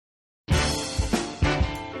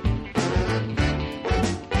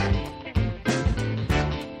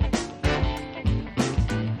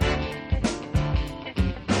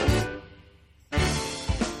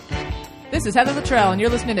This is Heather Luttrell, and you're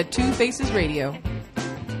listening to Two Faces Radio.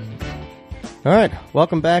 All right,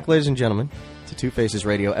 welcome back, ladies and gentlemen, to Two Faces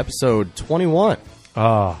Radio, episode 21.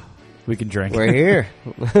 We can drink. We're here.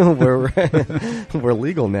 We're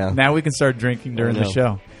legal now. Now we can start drinking during the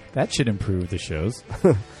show. That should improve the shows.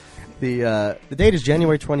 The date is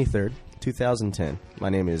January 23rd, 2010. My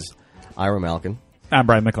name is Ira Malkin. I'm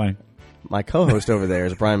Brian McLean. My co-host over there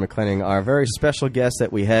is Brian McLennan, our very special guest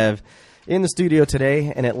that we have in the studio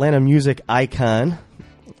today, an Atlanta music icon,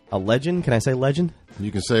 a legend. Can I say legend?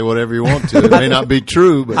 You can say whatever you want to. It may not be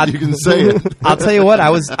true, but you can say it. I'll tell you what.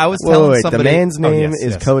 I was telling somebody. The man's name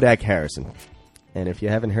is Kodak Harrison, and if you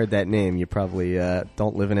haven't heard that name, you probably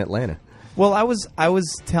don't live in Atlanta. Well, I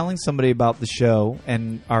was telling somebody about the show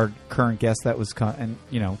and our current guest that was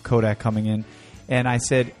Kodak coming in, and I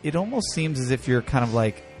said it almost seems as if you're kind of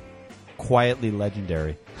like quietly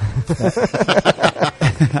legendary.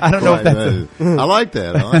 I don't know if that's... I like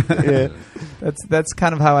that. Yeah. That's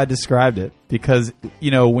kind of how I described it, because,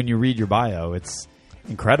 when you read your bio, it's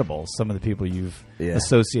incredible. Some of the people you've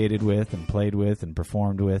associated with and played with and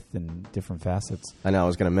performed with in different facets. I know. I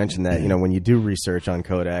was going to mention that, when you do research on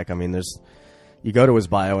Kodak, I mean, you go to his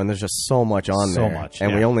bio and there's just so much on there. So much.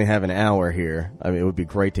 And we only have an hour here. I mean, it would be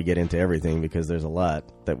great to get into everything because there's a lot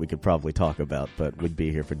that we could probably talk about, but we'd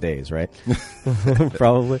be here for days, right?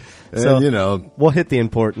 Probably. So, we'll hit the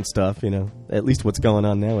important stuff, at least what's going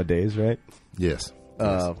on nowadays, right? Yes.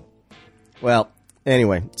 Well,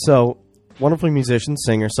 anyway, so wonderful musician,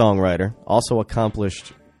 singer, songwriter, also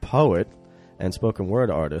accomplished poet and spoken word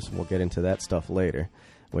artist. We'll get into that stuff later.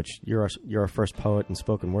 Which you're our first poet and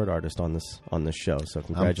spoken word artist on this show, so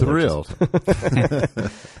congratulations. I'm thrilled.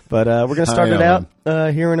 But we're going to start it out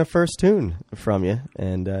hearing a first tune from you,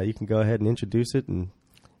 and you can go ahead and introduce it and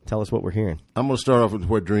tell us what we're hearing. I'm going to start off with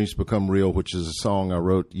Where Dreams Become Real, which is a song I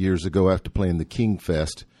wrote years ago after playing the King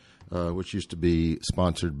Fest, which used to be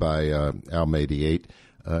sponsored by Alma 88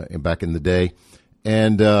 back in the day.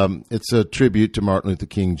 And it's a tribute to Martin Luther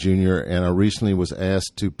King Jr., and I recently was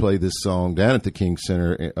asked to play this song down at the King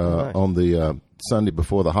Center on the Sunday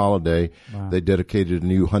before the holiday. Wow. They dedicated a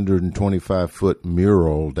new 125-foot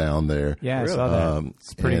mural down there. Yeah, I saw that.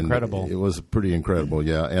 It's pretty incredible. It was pretty incredible,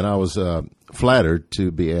 yeah. And I was flattered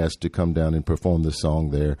to be asked to come down and perform this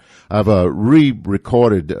song there. I've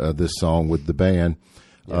re-recorded this song with the band.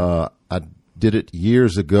 Yeah. I did it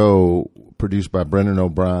years ago, produced by Brendan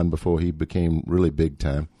O'Brien before he became really big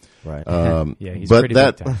time. Right. He's but pretty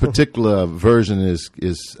that big time. particular version is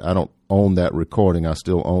I don't own that recording. I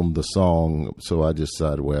still own the song, so I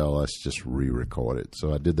decided, let's just re-record it.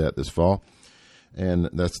 So I did that this fall, and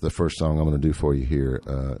that's the first song I'm going to do for you here.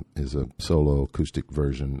 Is a solo acoustic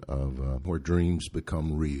version of Where Dreams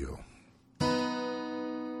Become Real.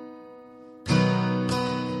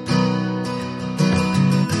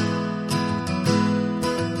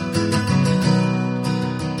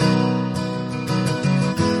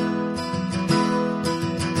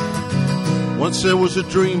 Once there was a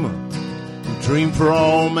dreamer who dreamed for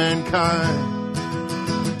all mankind,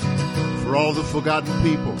 for all the forgotten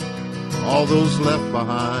people, all those left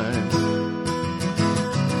behind.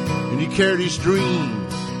 And he carried his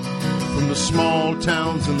dreams from the small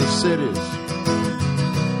towns and the cities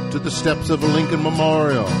to the steps of a Lincoln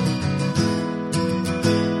Memorial.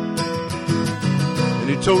 And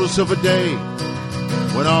he told us of a day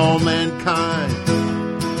when all mankind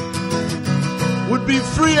would be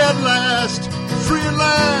free at last, free at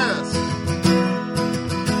last.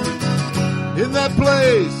 In that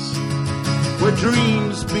place where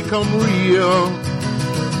dreams become real.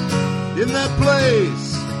 In that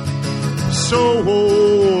place,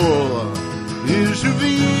 soul is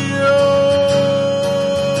revealed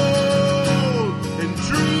and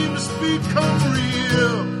dreams become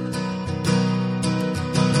real.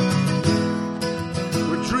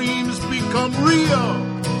 Where dreams become real.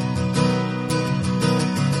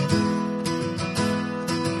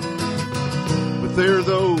 There are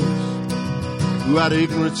those who out of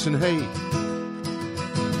ignorance and hate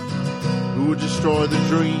who would destroy the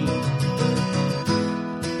dream.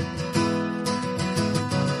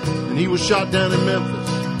 And he was shot down in Memphis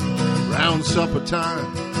round supper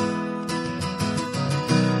time,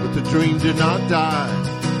 but the dream did not die.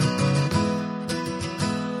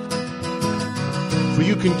 For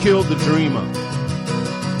you can kill the dreamer,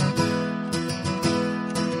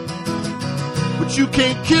 but you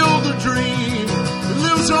can't kill the dream. It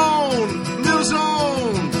lives on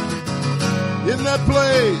in that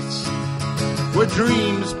place where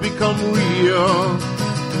dreams become real.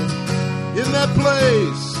 In that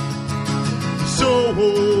place, soul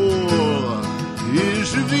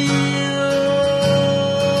is revealed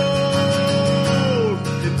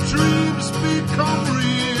and dreams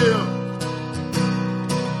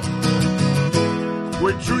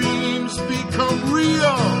where dreams become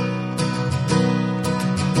real,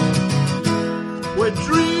 where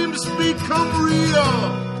dreams become real,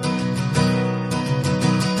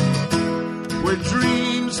 where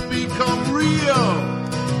dreams become real.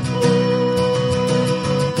 Oh,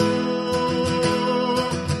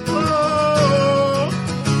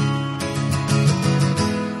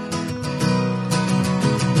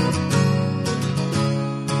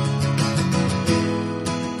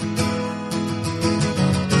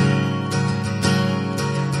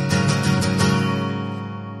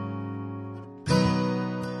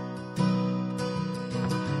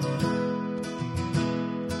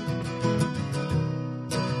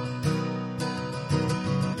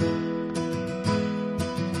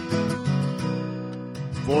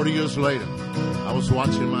 40 years later, I was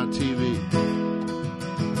watching my TV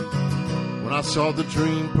when I saw the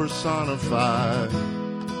dream personified.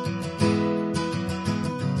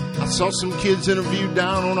 I saw some kids interviewed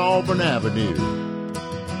down on Auburn Avenue,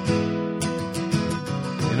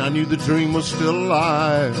 and I knew the dream was still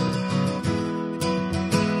alive.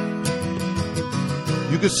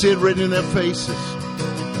 You could see it written in their faces.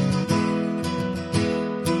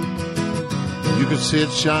 You could see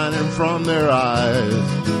it shining from their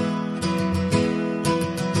eyes.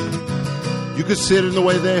 You could see it in the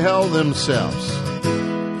way they held themselves,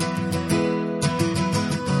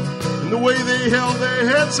 in the way they held their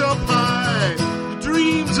heads up high, the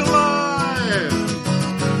dreams alive,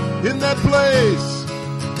 in that place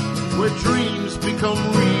where dreams become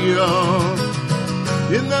real,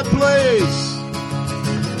 in that place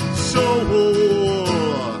soul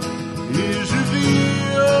is revealed,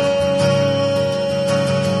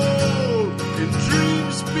 and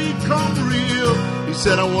dreams become real. He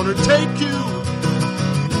said, I want to take you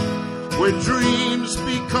where dreams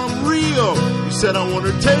become real. He said, I want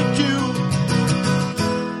to take you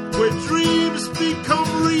where dreams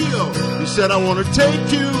become real. He said, I want to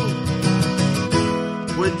take you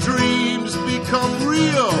where dreams become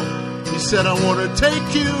real. He said, I want to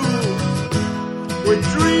take you where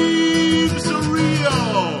dreams are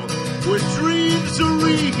real, where dreams are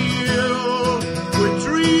real, where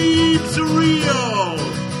dreams are real,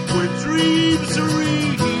 where dreams are real.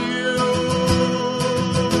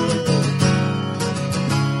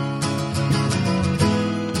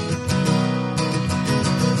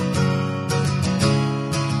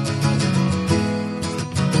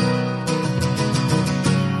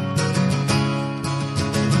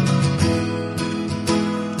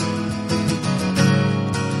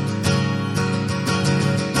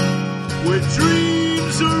 Where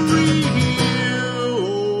dreams are real.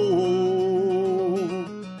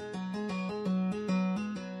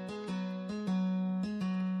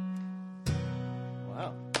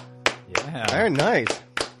 Wow. Yeah. Very nice.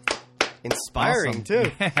 Inspiring, Awesome.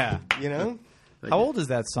 too. Yeah. You know? How old is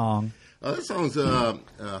that song? That song's,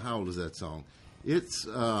 how old is that song? It's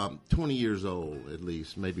 20 years old, at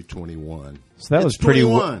least, maybe 21. So that was pretty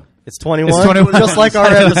 21. It's 21? It's 21. Just like our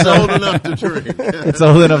It's episode. old enough to drink. It's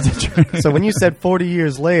old enough to drink. So when you said 40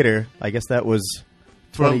 years later, I guess that was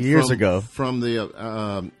 20 years ago. From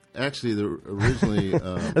the, actually, originally...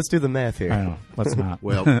 Let's do the math here. I know. Let's not.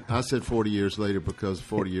 well, I said 40 years later because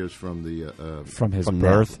 40 years from the... From his From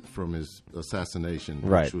birth. from his assassination,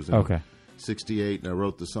 Right. which was in Okay. 68, and I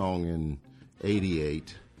wrote the song in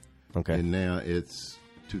 88, Okay. and now it's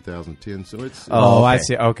 2010, so it's Oh, okay. I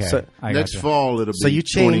see. Okay. So I next gotcha. fall it'll be So you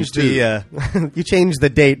changed 22. the you changed the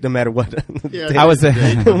date no matter what. Yeah, I was the a-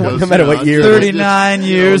 date because, no matter what year. 39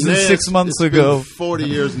 years and now 6 months it's been ago. 40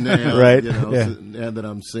 years now, Right. You know, Yeah. now that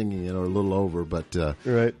I'm singing it, or a little over, but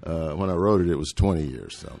Right. when I wrote it, it was 20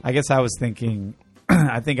 years. So I guess I was thinking,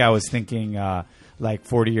 like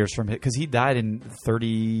 40 years from it, because he died in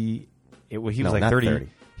 30. He was No, like not 30. 30.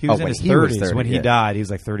 He was Oh, in when his he was 30s 30, when he yeah. died. He was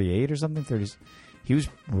like 38 or something. 30s. He was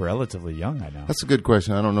relatively young. I know. that's a good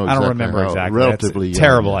question. I don't know. I don't exactly remember how exactly. Relatively That's young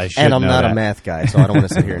terrible. it I is. should And I'm know not that. a math guy, so I don't want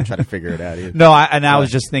to sit here and try to figure it out either. No, I was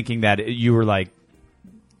just thinking that you were like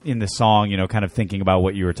in the song, kind of thinking about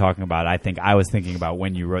what you were talking about. I think I was thinking about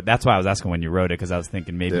when you wrote. That's why I was asking when you wrote it, because I was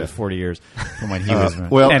thinking maybe it was 40 years from when he was.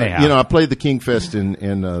 Well, anyhow. I played the King Fest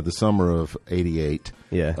in the summer of '88.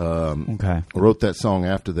 Yeah. Okay. Wrote that song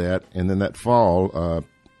after that, and then that fall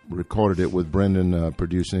recorded it with Brendan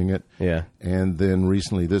producing it. Yeah. And then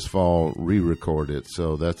recently this fall re-recorded it.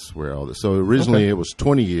 So that's where all this. So originally it was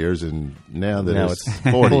 20 years, and now it's it's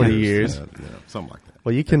 40, 40 years. something like that.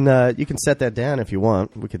 Well, you can set that down if you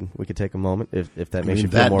want. We could take a moment if that makes you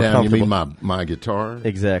feel that more down, you comfortable. mean my guitar?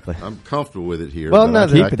 Exactly. I'm comfortable with it here. Well, but no,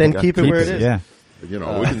 I then think keep it where it is. Yeah. We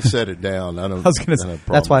can set it down. I was going to say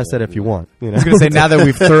that's why I said if you want. I was going to say now that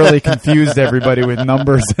we've thoroughly confused everybody with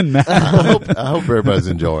numbers and math. I hope everybody's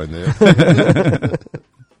enjoying this.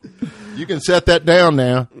 You can set that down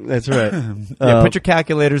now. That's right. Put your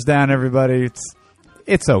calculators down, everybody.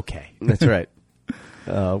 It's okay. That's right.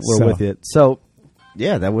 We're with it. So,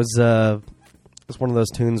 yeah, that was one of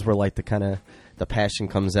those tunes where like the passion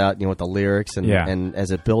comes out, with the lyrics, and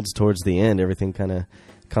as it builds towards the end, everything kind of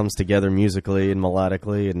comes together musically and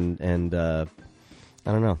melodically, and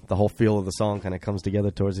I don't know, the whole feel of the song kind of comes together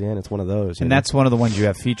towards the end. It's one of those, and that's one of the ones you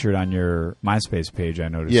have featured on your MySpace page. I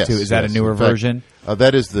noticed yes, too. Is that a newer version?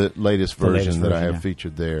 That is the latest version that I have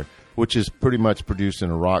featured there, which is pretty much produced in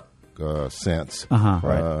a rock sense.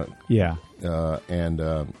 Right. Yeah.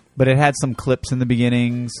 But it had some clips in the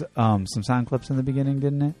beginnings, some sound clips in the beginning,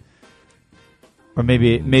 didn't it? Or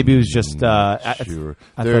maybe it was just. Sure.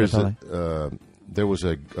 There was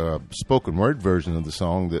a spoken word version of the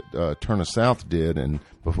song that Turn Us South did, and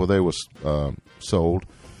before they was sold,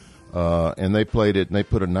 and they played it, and they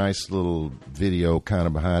put a nice little video kind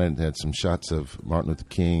of behind it. It had some shots of Martin Luther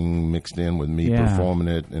King mixed in with me performing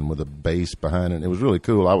it, and with a bass behind it. It was really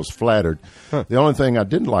cool. I was flattered. The only thing I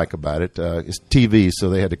didn't like about it is TV, so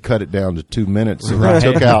they had to cut it down to 2 minutes. So I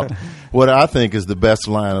took out what I think is the best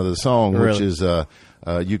line of the song, which is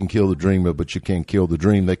you can kill the dreamer, but you can't kill the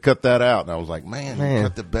dream. They cut that out, and I was like, man. You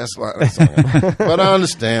cut the best line of the song. But I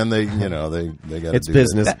understand they got to it's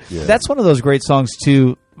business. That's one of those great songs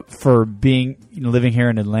too, for being living here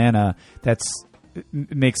in Atlanta.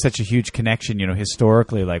 Makes such a huge connection,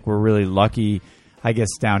 historically. Like, we're really lucky, I guess,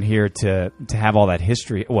 down here to have all that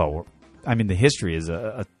history. Well, I mean, the history is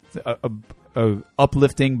a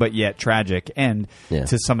uplifting but yet tragic end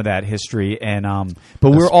to some of that history, and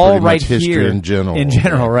but we're all right here in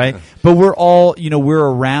general, right? But we're all we're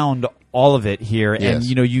around all of it here, and yes.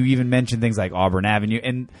 you even mentioned things like Auburn Avenue,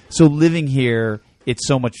 and so living here, it's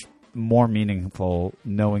so much more meaningful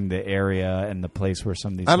knowing the area and the place where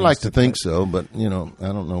some of these. I'd like to think so, but I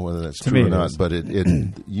don't know whether that's true or not. But it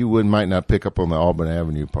you might not pick up on the Auburn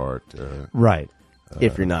Avenue part, right?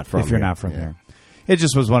 If you're not from here. It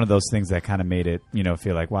just was one of those things that kind of made it,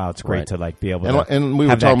 feel like, wow, it's great to be able to. And we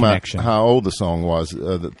were have talking that about connection. how old the song was.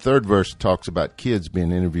 The third verse talks about kids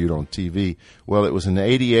being interviewed on TV. Well, it was in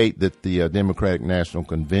 '88 that the Democratic National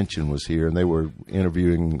Convention was here, and they were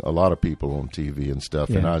interviewing a lot of people on TV and stuff.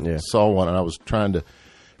 And I saw one, and I was trying to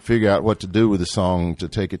figure out what to do with the song to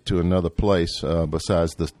take it to another place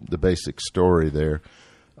besides the basic story there.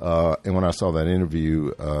 And when I saw that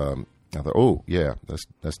interview. I thought, oh, yeah,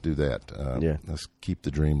 let's do that. Let's keep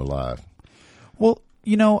the dream alive. Well,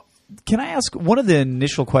 can I ask, one of the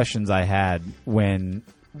initial questions I had when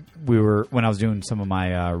I was doing some of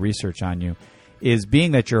my research on you is,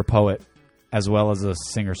 being that you're a poet as well as a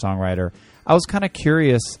singer-songwriter, I was kind of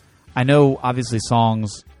curious. I know, obviously,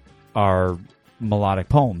 songs are melodic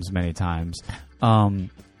poems many times,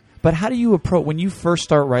 but how do you approach, when you first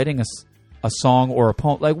start writing a song or a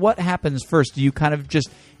poem, like, what happens first? Do you kind of just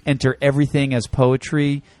enter everything as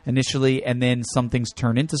poetry initially, and then some things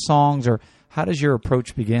turn into songs, or how does your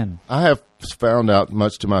approach begin? I have found out,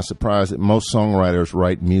 much to my surprise, that most songwriters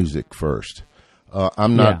write music first.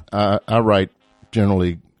 I'm not. I write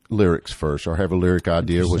generally lyrics first, or have a lyric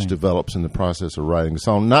idea which develops in the process of writing a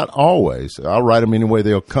song. Not always. I'll write them any way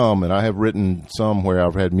they'll come, and I have written some where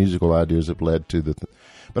I've had musical ideas that led to the.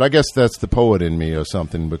 But I guess that's the poet in me or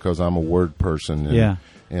something, because I'm a word person. And,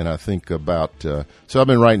 and I think about. So I've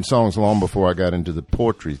been writing songs long before I got into the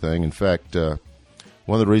poetry thing. In fact, one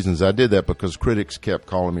of the reasons I did that, because critics kept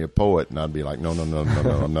calling me a poet, and I'd be like, no, I'm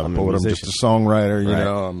not a poet. I'm just a songwriter,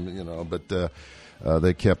 you know. But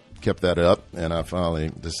they kept that up, and I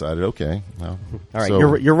finally decided, okay, well, all right,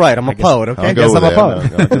 so you're right. I'm a poet. Okay, I guess I'm a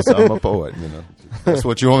poet. I'm a poet. That's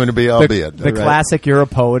what you want me to be. I'll be it. The classic, you're a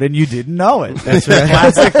poet, and you didn't know it. That's right.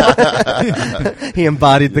 Classic. He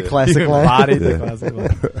embodied the classic line. The classic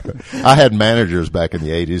line. I had managers back in the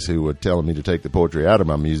 '80s who were telling me to take the poetry out of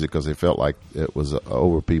my music because they felt like it was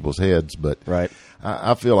over people's heads. But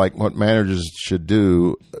I feel like what managers should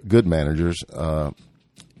do, good managers,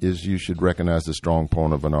 is you should recognize the strong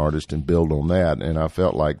point of an artist and build on that. And I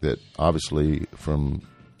felt like that, obviously,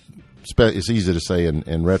 it's easy to say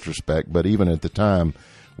in retrospect, but even at the time,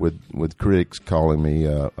 with critics calling me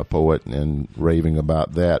a poet and raving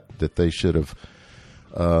about that they should have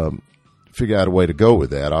figured out a way to go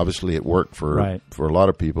with that. Obviously, it worked for a lot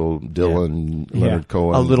of people. Dylan, Leonard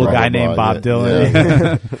Cohen, a little guy named Bob Dylan.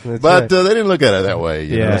 Yeah. But they didn't look at it that way.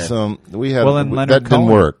 You know? So we had and that didn't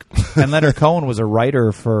work. And Leonard Cohen was a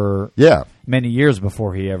writer for many years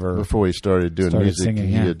before he started doing music. Singing,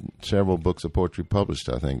 he had several books of poetry published,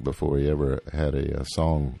 I think, before he ever had a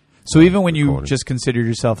song. So even when recorded. you just considered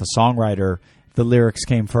yourself a songwriter, the lyrics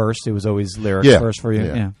came first. It was always lyrics first for you.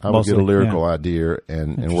 Yeah. I would get a lyrical idea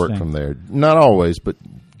and work from there. Not always, but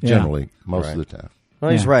generally most of the time.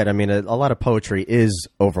 Well, he's right. I mean, a lot of poetry is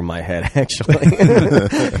over my head,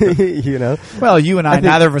 actually. You know? Well, you and I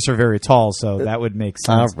neither of us are very tall, so that would make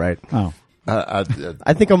sense. Right. Oh. I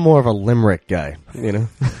think I'm more of a limerick guy, you know?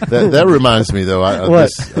 That reminds me, though.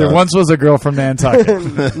 There once was a girl from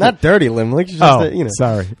Nantucket. Not dirty limericks, just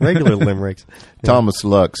sorry. Regular limericks. Thomas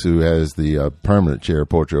Lux, who has the permanent chair of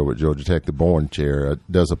poetry over at Georgia Tech, the Bourne chair,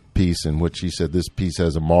 does a piece in which he said this piece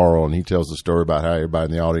has a moral, and he tells a story about how everybody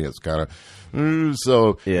in the audience kind of...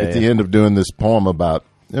 at the end of doing this poem about,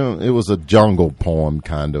 it was a jungle poem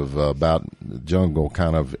kind of about the jungle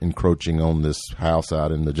kind of encroaching on this house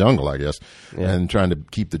out in the jungle, I guess, and trying to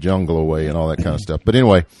keep the jungle away and all that kind of stuff. But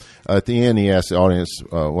anyway, at the end, he asked the audience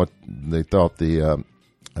what they thought the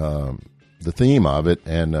theme of it,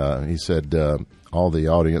 and he said all the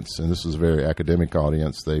audience, and this was a very academic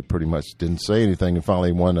audience, they pretty much didn't say anything. And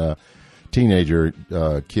finally, one teenager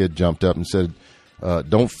kid jumped up and said,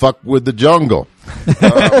 don't fuck with the jungle.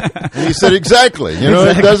 And he said, exactly.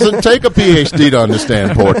 It doesn't take a PhD to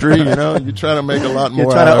understand poetry. You're trying to make a lot more.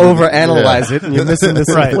 You're trying to overanalyze it, and you're missing the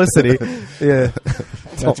simplicity. Yeah.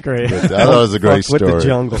 That's great. But that was a great story. With the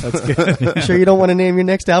jungle. That's good. You sure you don't want to name your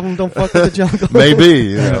next album Don't Fuck with the Jungle?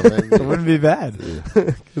 Maybe. It wouldn't be bad.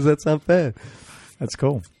 Because that's not bad. That's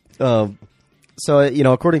cool. So,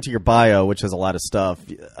 according to your bio, which has a lot of stuff,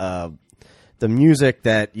 the music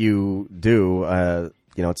that you do,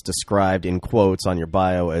 it's described in quotes on your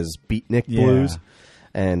bio as beatnik blues,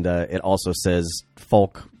 and it also says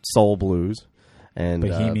folk soul blues and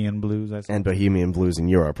Bohemian blues, I and Bohemian blues in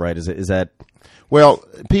Europe, right? Is that? Well,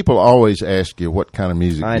 people always ask you what kind of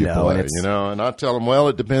music you play, and I tell them, well,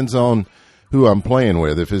 it depends on who I'm playing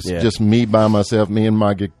with. If it's just me by myself, me and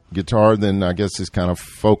my guitar, then I guess it's kind of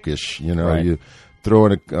folkish, Right. You throw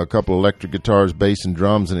in a couple electric guitars, bass, and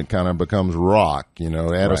drums, and it kind of becomes rock.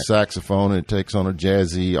 Add a saxophone, and it takes on a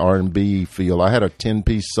jazzy R&B feel. I had a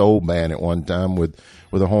 10-piece soul band at one time with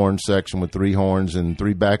a horn section with 3 horns and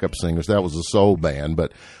 3 backup singers. That was a soul band,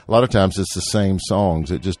 but a lot of times it's the same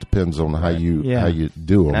songs. It just depends on how you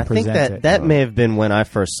do them. And I think that may have been when I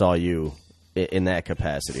first saw you in that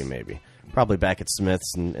capacity, maybe. Probably back at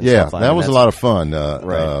Smith's and stuff like that. That was a lot of fun.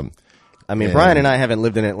 Right. I mean, Brian and I haven't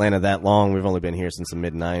lived in Atlanta that long. We've only been here since the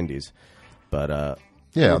mid-'90s. But,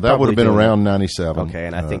 that would have been around 97. Okay,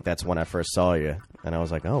 and I think that's when I first saw you. And I was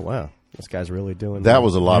like, oh, wow, this guy's really doing that.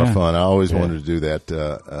 Was a lot of fun. I always wanted to do that,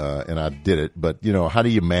 and I did it. But, how do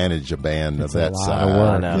you manage a band of that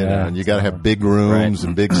size? And you got to have big rooms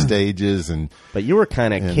and big stages. But you were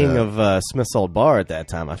kind of king of Smith's Old Bar at that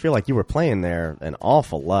time. I feel like you were playing there an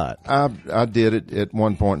awful lot. I did it at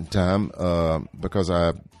one point in time because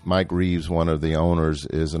Mike Reeves, one of the owners,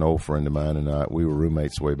 is an old friend of mine, and we were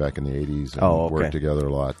roommates way back in the 80s and worked together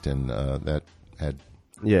a lot, and that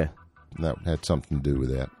had something to do with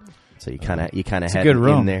that. So you kind of had it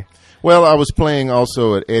in there. Well, I was playing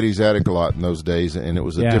also at Eddie's Attic a lot in those days, and it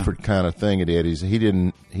was a different kind of thing at Eddie's. He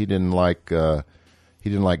didn't like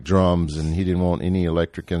drums, and he didn't want any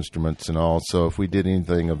electric instruments and all. So if we did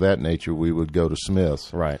anything of that nature, we would go to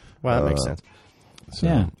Smith's. Right. Well, that makes sense.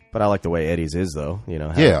 So, but I like the way Eddie's is, though. You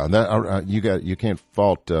can't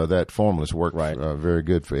fault that formulas work very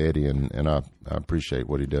good for Eddie, and I appreciate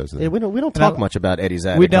what he does. Yeah, we don't talk much about Eddie's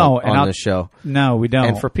Attic. We don't on this show. No, we don't.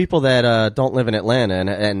 And for people that don't live in Atlanta,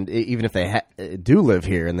 and even if they do live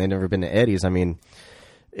here and they've never been to Eddie's, I mean,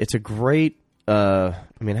 it's a great. How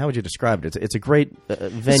would you describe it? It's a great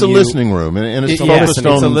venue. It's a listening room, and it's focused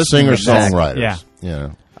on singer-songwriters.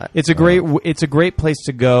 Yeah, it's a great place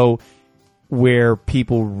to go, where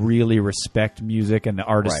people really respect music and the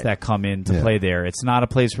artists that come in to play there. It's not a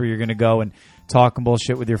place where you're going to go and talk and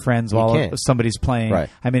bullshit with your friends while somebody's playing. Right.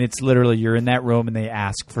 I mean, it's literally you're in that room and they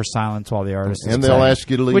ask for silence while the artist is playing. And they'll ask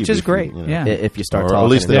you to leave. Which is great. If you start talking. Or at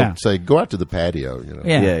least they'll say, go out to the patio.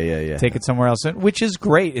 Yeah. Take it somewhere else. Which is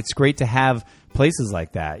great. It's great to have places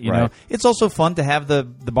like that. You know, it's also fun to have the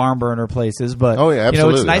barn burner places, but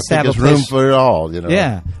absolutely. It's nice to have a place. Room for it all.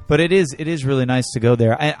 Yeah, but it is really nice to go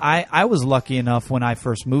there. I was lucky enough when I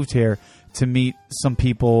first moved here to meet some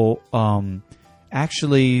people.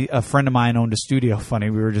 Actually, a friend of mine owned a studio. Funny,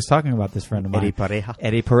 we were just talking about this friend of mine,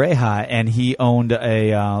 Eddie Pareja, and he owned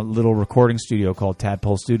a little recording studio called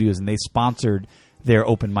Tadpole Studios, and they sponsored their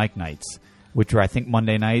open mic nights, which were, I think,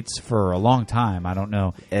 Monday nights for a long time. I don't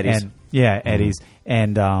know. Eddie's. Eddie's.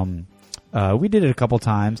 And We did it a couple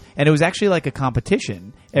times, and it was actually like a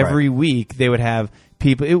competition. Every week they would have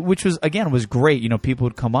people, which was again was great. You know, people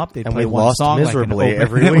would come up, they'd play one song miserably like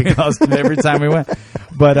every week. We lost every time we went,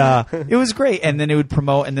 but it was great. And then they would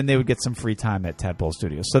promote, and then they would get some free time at Tadpole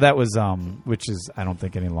Studios. So that was which is I don't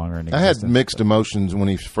think any longer in existence. I had mixed emotions when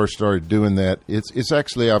he first started doing that. It's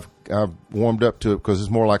actually I've warmed up to it because it's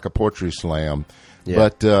more like a poetry slam. Yeah.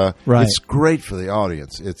 But it's great for the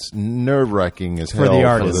audience. It's nerve-wracking as hell for the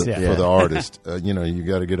artist. For the artist. You know, you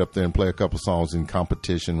got to get up there and play a couple songs in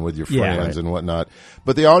competition with your friends and whatnot.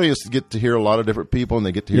 But the audience get to hear a lot of different people, and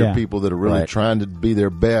they get to hear people that are really trying to be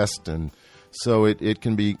their best. And so it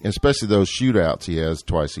can be, especially those shootouts he has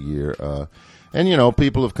twice a year. And, you know,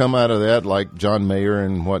 people have come out of that, like John Mayer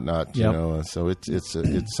and whatnot. You know, so it's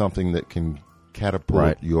something that can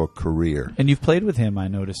catapult your career. And you've played with him, I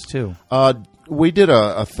noticed, too. We did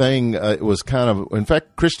a thing. It was kind of, in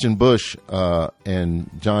fact, Christian Bush and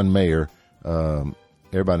John Mayer.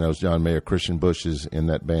 Everybody knows John Mayer. Christian Bush is in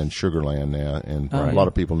that band Sugarland now, and a lot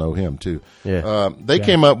of people know him too. Yeah. They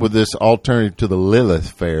came up with this alternative to the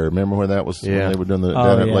Lilith Fair. Remember when that was? When they were doing that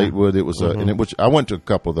at Lakewood. It was, and I went to a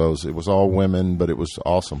couple of those. It was all women, but it was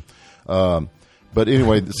awesome. But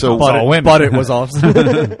anyway, so but it was awesome.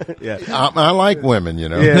 I like women, you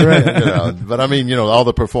know. Yeah, right. You know, but I mean, you know, all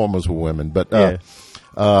the performers were women. But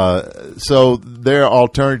so their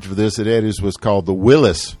alternative for this at Eddie's was called the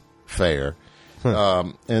Willis Fair,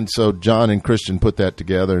 and so John and Christian put that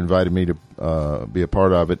together, invited me to be a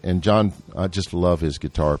part of it. And John, I just love his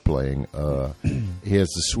guitar playing. He has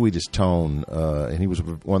the sweetest tone, and he was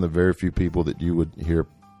one of the very few people that you would hear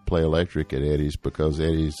play electric at Eddie's, because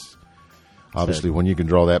Eddie's. Obviously, when you can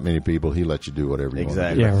draw that many people, he lets you do whatever you want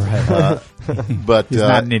to do. Yeah, right. But he's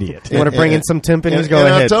not an idiot. You want to bring in some timpanis? Go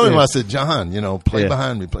ahead. I told him, I said, John, you know, play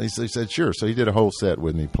behind me. He said, sure. So he did a whole set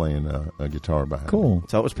with me playing a guitar behind me. Cool.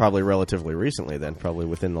 So it was probably relatively recently then, probably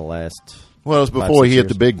within the last... Well, it was before he hit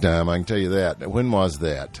the big time, I can tell you that. When was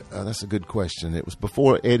that? That's a good question. It was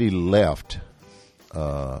before Eddie left.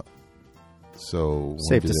 So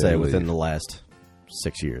safe to say within the last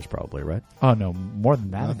 6 years, probably, right? Oh, no, more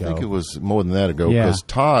than that ago. I think it was more than that ago, because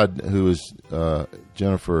Todd, who is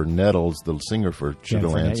Jennifer Nettles, the singer for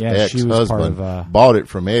Sugarland's ex-husband, bought it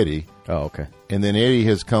from Eddie. Oh, okay. And then Eddie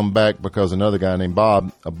has come back because another guy named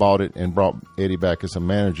Bob bought it and brought Eddie back as a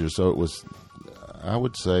manager. So it was, I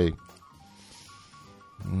would say,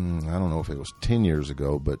 I don't know if it was 10 years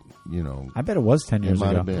ago, but, you know. I bet it was 10 years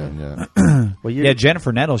ago. It might have been, yeah. Well,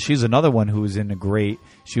 Jennifer Nettles, she's another one who was in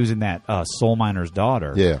she was in that Soul Miner's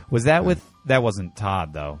Daughter. Yeah. Was that that wasn't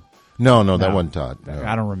Todd, though? No, that wasn't Todd. No.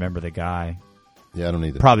 I don't remember the guy. Yeah, I don't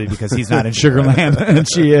either. Probably because he's not in Sugarland, and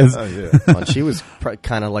she is. Well, she was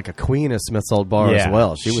kind of like a queen of Smith's Old Bar as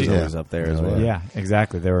well. She was always up there as well. Yeah,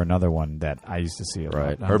 exactly. They were another one that I used to see.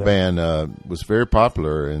 Her band was very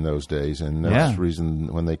popular in those days, and that's the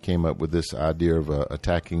reason when they came up with this idea of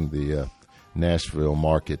attacking the Nashville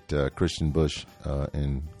market, Christian Bush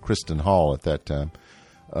and Kristen Hall at that time,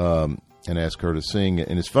 and asked her to sing.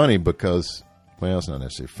 And it's funny because, well, it's not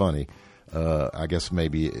necessarily funny. I guess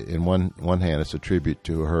maybe in one hand it's a tribute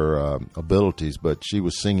to her abilities, but she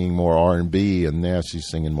was singing more R&B, and now she's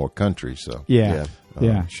singing more country. So yeah,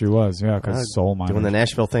 she was. Yeah, because Soul Miner. Doing the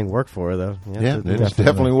Nashville thing worked for her, though. Yeah, it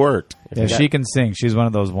definitely worked. Yeah, she can sing. She's one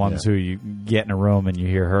of those ones who you get in a room and you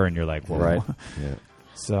hear her and you're like, whoa. Right. Yeah.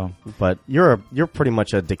 So, but you're pretty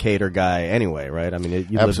much a Decatur guy anyway, right? I mean,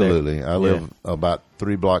 you absolutely. Live there. I live about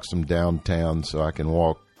 3 blocks from downtown, so I can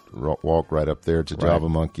walk right up there to Java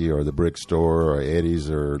Monkey or the Brick Store or Eddie's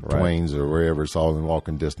or Twain's or wherever. It's all in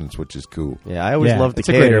walking distance, which is cool. Yeah, I always loved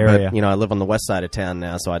Decatur, but I live on the west side of town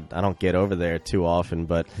now, so I don't get over there too often.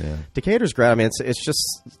 But Decatur's great. I mean, it's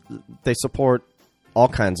just they support all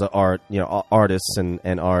kinds of art, artists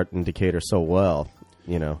and art in Decatur so well.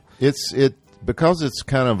 Because it's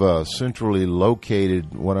kind of a centrally located,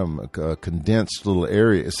 a condensed little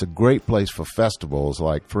area, it's a great place for festivals.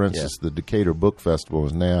 Like, for instance, the Decatur Book Festival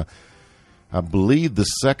is now, I believe, the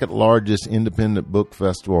second largest independent book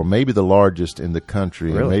festival, or maybe the largest in the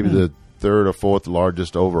country, and maybe the third or fourth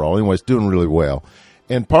largest overall. Anyway, it's doing really well.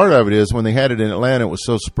 And part of it is when they had it in Atlanta, it was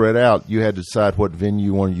so spread out, you had to decide what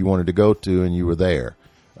venue you wanted to go to, and you were there.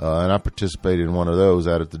 And I participated in one of those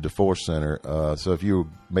out at the DeForce Center. So if you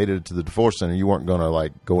made it to the DeForce Center, you weren't going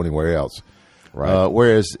to go anywhere else. Right.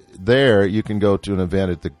 Whereas there, you can go to an event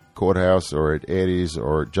at the courthouse or at Eddie's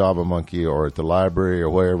or at Java Monkey or at the library or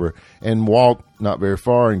wherever, and walk not very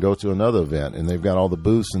far and go to another event. And they've got all the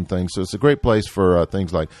booths and things. So it's a great place for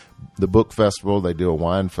things like the book festival. They do a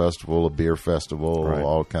wine festival, a beer festival,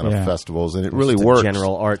 all kind of festivals. And it really works.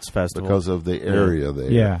 General arts festival. Because of the area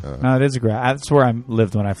there. Yeah. No, it is a great. That's where I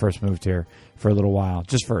lived when I first moved here for a little while,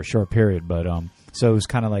 just for a short period. But so it was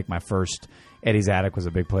kind of like my first. Eddie's Attic was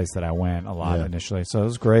a big place that I went a lot initially. So it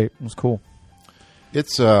was great. It was cool.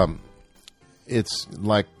 It's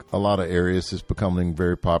like a lot of areas, it's becoming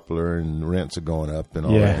very popular, and rents are going up and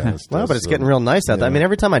all that kind of stuff. Well, but it's getting real nice out there. I mean,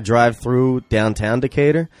 every time I drive through downtown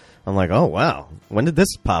Decatur, I'm like, oh wow, when did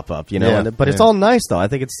this pop up? You know, but it's all nice though. I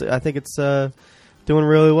think it's doing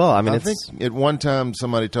really well. I mean, I think at one time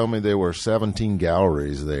somebody told me there were 17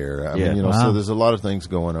 galleries there. I mean, you know, so there's a lot of things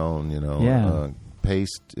going on. You know,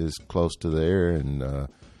 Paste is close to there, and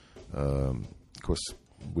of course.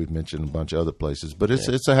 We've mentioned a bunch of other places, but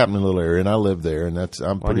it's a happening little area, and I live there, and I'm pretty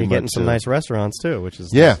you're much getting some nice restaurants too, which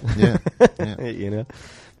is yeah. You know.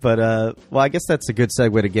 But well, I guess that's a good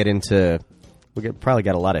segue to get into. Probably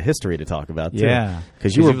got a lot of history to talk about too. Yeah,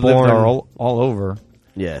 because you were born all over.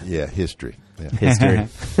 Yeah, history. Yeah. History.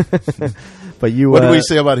 But you, what did we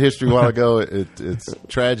say about history a while ago? It's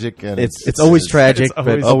tragic, and it's always tragic,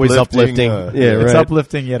 but always uplifting. It's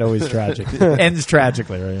uplifting yet always tragic. Ends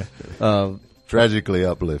tragically, right? Tragically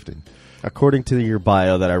uplifting. According to your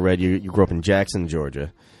bio that I read, you grew up in Jackson,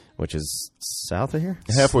 Georgia, which is south of here?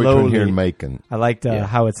 Halfway between here and Macon. I liked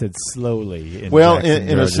how it said slowly.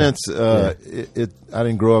 In a sense, I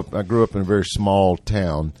didn't grow up. I grew up in a very small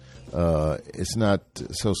town. It's not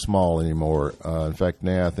so small anymore. In fact,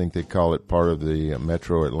 now I think they call it part of the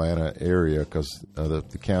Metro Atlanta area because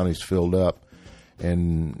the county's filled up.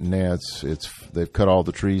 And now they've cut all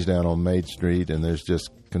the trees down on Main Street, and there's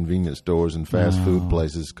just convenience stores and fast food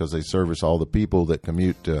places because they service all the people that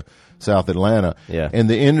commute to South Atlanta. Yeah. And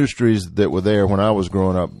the industries that were there when I was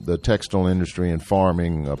growing up, the textile industry and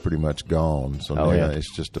farming, are pretty much gone. So now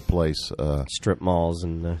it's just a place. Strip malls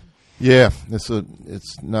and.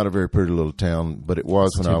 It's not a very pretty little town, but it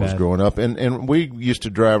was when I was growing up, and we used to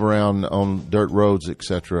drive around on dirt roads,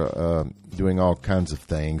 etc., doing all kinds of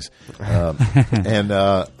things, and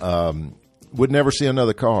would never see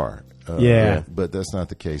another car. But that's not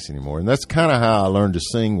the case anymore, and that's kind of how I learned to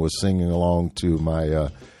sing. Was singing along to my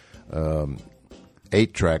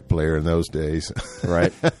 8-track player in those days.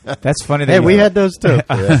 Right. That's funny. Hey, we had those too.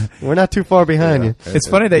 We're not too far behind you. It's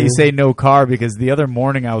funny that you say no car because the other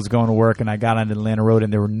morning I was going to work and I got on Atlanta Road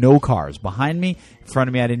and there were no cars. Behind me, in front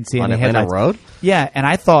of me, I didn't see any headlights. On Atlanta Road? Yeah, and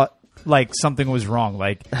I thought like something was wrong.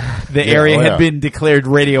 Like the area had been declared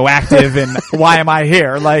radioactive and why am I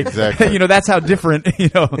here? Like, exactly. You know, that's how different, you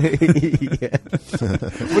know. What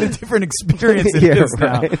a different experience it is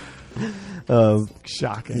now.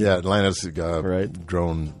 Shocking. Yeah, Atlanta's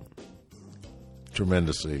grown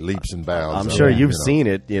tremendously, leaps and bounds. I'm sure you've seen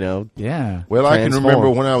it, you know. Yeah. Well, I can remember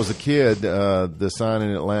when I was a kid, the sign in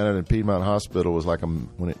Atlanta at Piedmont Hospital was like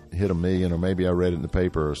when it hit $1 million, or maybe I read it in the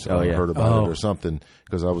paper or something, heard about it or something,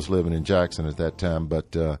 because I was living in Jackson at that time.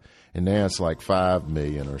 But and now it's like $5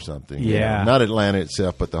 million or something. Yeah. You know? Not Atlanta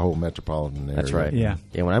itself, but the whole metropolitan area. That's right. Yeah.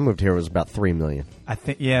 Yeah, when I moved here, it was about $3 million. I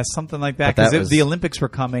think, something like that. Because the Olympics were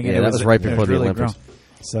coming. Yeah, and that was right before the Olympics.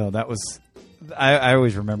 So that was, I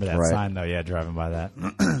always remember that sign, though, driving by that.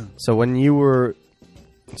 So when you were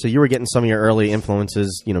getting some of your early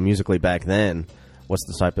influences, you know, musically back then, what's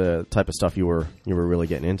the type of stuff you were really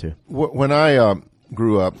getting into? When I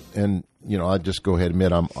grew up, and you know, I just go ahead and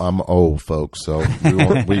admit I'm old, folks, so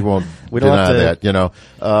we won't deny that. You know,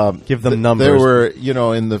 give them numbers. There were, you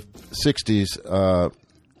know, in the '60s,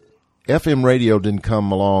 FM radio didn't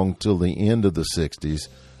come along till the end of the '60s.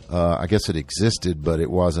 I guess it existed, but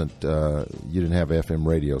it wasn't. You didn't have FM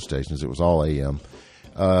radio stations; it was all AM.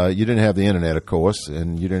 You didn't have the internet, of course,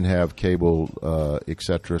 and you didn't have cable,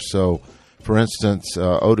 etc. So, for instance,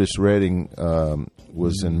 Otis Redding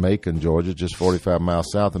was in Macon, Georgia, just 45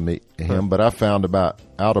 miles south of him. But I found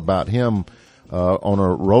out about him on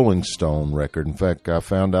a Rolling Stone record. In fact, I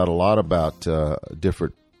found out a lot about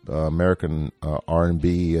different American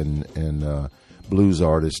R&B and blues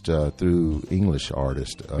artists through English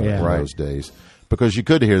artists in those days. Because you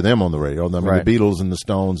could hear them on the radio. I mean, the Beatles and the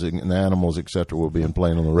Stones and the Animals, etc., were being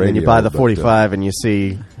played on the radio. And you buy the 45 and you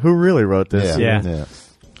see who really wrote this. Yeah.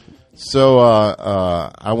 So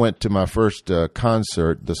I went to my first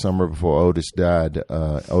concert the summer before Otis died,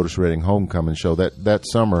 Otis Redding Homecoming show. That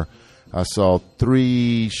summer, I saw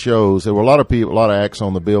 3 shows. There were a lot of people, a lot of acts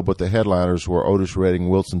on the bill, but the headliners were Otis Redding,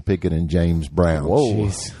 Wilson Pickett, and James Brown. Whoa.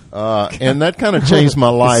 And that kind of changed my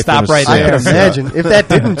life. Stop right there. I can imagine if that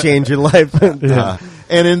didn't change your life.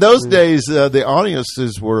 And in those days, the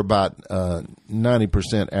audiences were about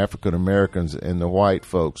 90% African Americans, and the white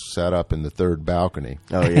folks sat up in the third balcony.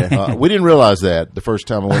 Oh, yeah. We didn't realize that the first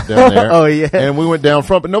time I went down there. Oh, yeah. And we went down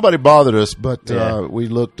front, but nobody bothered us. But Yeah. we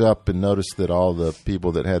looked up and noticed that all the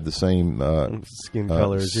people that had the same Skin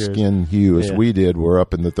color as yours. skin hue as Yeah. we did were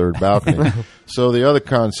up in the third balcony. So the other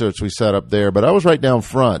concerts we sat up there, but I was right down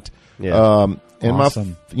front. Yeah. And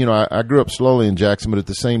Awesome. I grew up slowly in Jackson, but at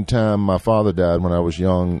the same time, my father died when I was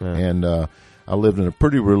young, and I lived in a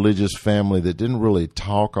pretty religious family that didn't really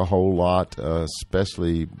talk a whole lot,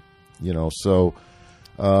 especially, so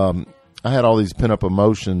I had all these pent-up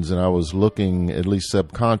emotions, and I was looking, at least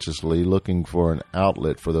subconsciously, looking for an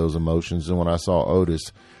outlet for those emotions. And when I saw Otis,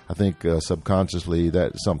 I think subconsciously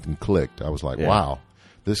that something clicked. I was like, wow.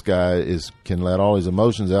 This guy can let all his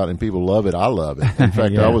emotions out, and people love it. I love it. In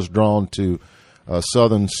fact, I was drawn to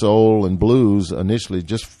Southern soul and blues initially,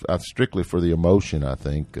 just strictly for the emotion. I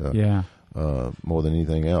think, more than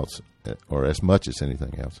anything else, or as much as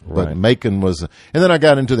anything else. Right. But Macon was, and then I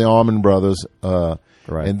got into the Allman Brothers,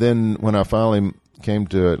 Right. and then when I finally came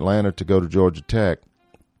to Atlanta to go to Georgia Tech,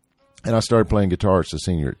 and I started playing guitar as a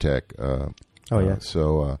senior at Tech.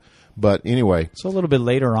 But anyway, So a little bit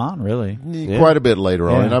later on, really. quite a bit later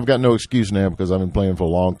on, Yeah. and I've got no excuse now because I've been playing for a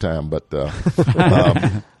long time. But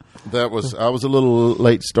I was a little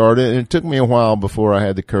late started, and it took me a while before I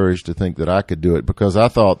had the courage to think that I could do it, because I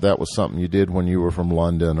thought that was something you did when you were from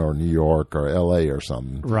London or New York or L.A. or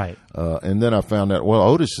something. Right. And then I found out, well,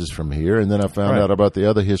 Otis is from here, and then I found out about the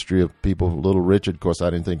other history of people. Little Richard, of course, I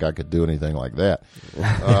didn't think I could do anything like that.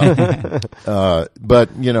 But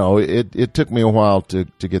it took me a while to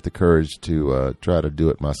get the courage to try to do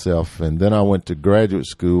it myself. And then I went to graduate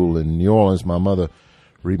school in New Orleans. My mother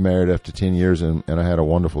remarried after 10 years, and I had a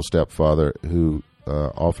wonderful stepfather who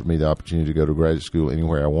offered me the opportunity to go to graduate school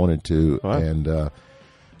anywhere I wanted to. Wow. And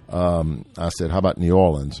I said, how about New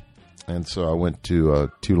Orleans? And so I went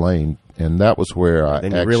to Tulane, and that was where I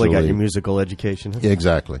Then you actually really got your musical education.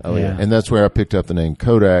 Exactly. Oh, yeah. And that's where I picked up the name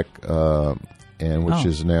Kodak, and which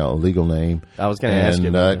is now a legal name. I was going to ask you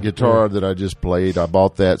And about that. guitar that I just played, I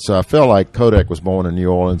bought that. So I felt like Kodak was born in New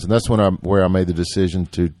Orleans, and that's where I made the decision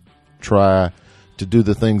to try to do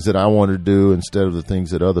the things that I wanted to do instead of the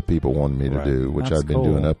things that other people wanted me to Right. do, which That's I'd been cool.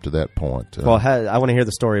 doing up to that point. Well, I want to hear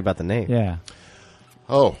the story about the name. Yeah.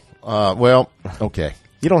 Well, okay.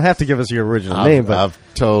 You don't have to give us your original name, but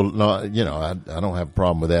I've told I don't have a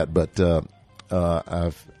problem with that, but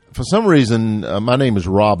for some reason my name is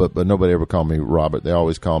Robert, but nobody ever called me Robert. They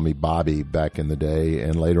always called me Bobby back in the day,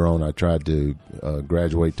 and later on I tried to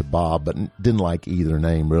graduate to Bob, but didn't like either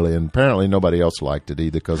name really, and apparently nobody else liked it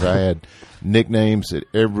either, because I had nicknames at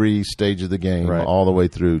every stage of the game, Right. all the way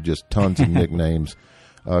through, just tons of nicknames.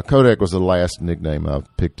 Kodak was the last nickname I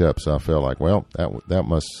picked up, so I felt like, well, that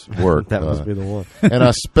must work. that must be the one. And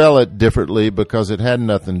I spell it differently because it had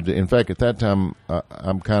nothing to do. In fact, at that time,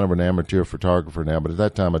 I'm kind of an amateur photographer now, but at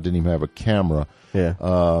that time I didn't even have a camera. Yeah.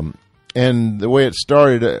 And the way it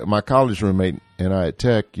started, my college roommate and I at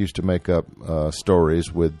Tech used to make up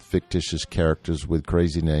stories with fictitious characters with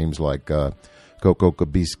crazy names like Coco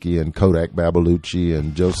Kabisky and Kodak Babalucci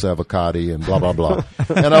and Joe Savicati and blah, blah, blah.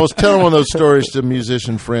 And I was telling one of those stories to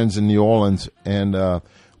musician friends in New Orleans, and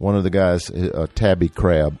one of the guys, Tabby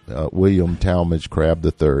Crabb, William Talmadge Crabb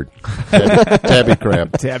III. Tabby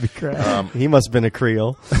Crabb. Tabby Crab. He must have been a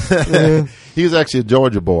Creole. He was actually a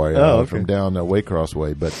Georgia boy Okay. from down Waycross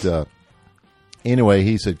way. But anyway,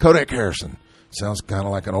 he said, Kodak Harrison. Sounds kind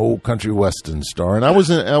of like an old country western star, and I was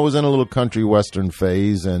in a little country western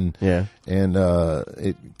phase, and Yeah.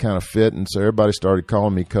 it kind of fit, and so everybody started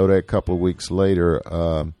calling me Kodak. A couple of weeks later,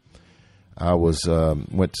 I was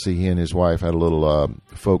went to see he and his wife had a little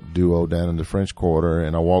folk duo down in the French Quarter,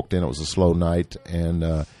 and I walked in. It was a slow night,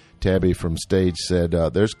 and Tabby from stage said,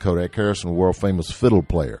 "There's Kodak Harrison, world famous fiddle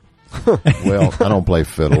player." Well, I don't play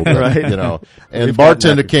fiddle, but, Right. And the We've bartender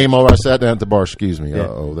gotten that came over. I sat down at the bar. Excuse me. Yeah.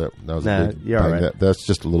 That was Nah, a big you're all thing. right. That's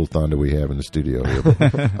just a little thunder we have in the studio here.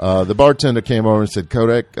 But, the bartender came over and said,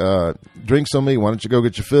 Kodak, drinks on me. Why don't you go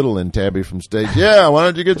get your fiddle? And Tabby from stage, yeah, why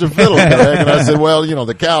don't you get your fiddle, Kodak? And I said, well,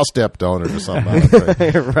 the cow stepped on it or something. I don't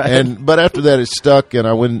think. Right. But after that, it stuck, and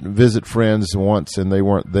I went and visit friends once, and they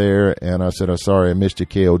weren't there. And I said, I'm sorry, I missed your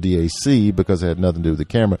KODAC, because it had nothing to do with the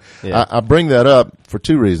camera. Yeah. I bring that up for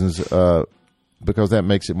two reasons. Because that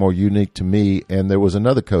makes it more unique to me. And there was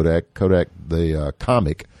another Kodak the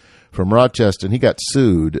comic from Rochester, and he got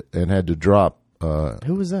sued and had to drop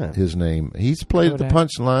Who was that? His name. He's played at the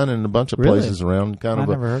Punchline and a bunch of places around.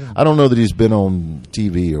 Never heard of him. I don't know that he's been on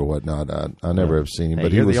TV or whatnot. I never have seen him. Hey,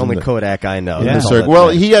 but you're he was the only Kodak I know. Yeah. Well,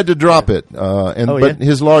 he had to drop it, but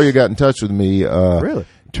his lawyer got in touch with me. Really?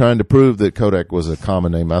 Trying to prove that Kodak was a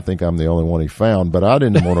common name. I think I'm the only one he found, but I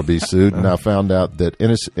didn't want to be sued, and I found out that, and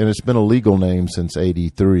it's been a legal name since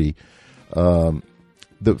 '83.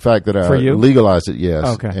 The fact that I legalized it, yes.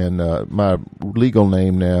 Okay. And my legal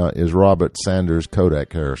name now is Robert Sanders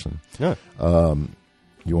Kodak Harrison. Yeah.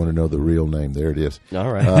 You want to know the real name? There it is.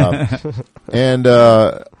 All right. And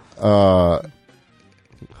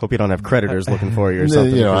hope you don't have creditors looking for you or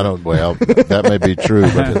something. You know, I don't. Well, that may be true,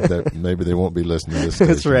 but that maybe they won't be listening to this station.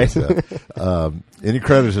 That's right. So, any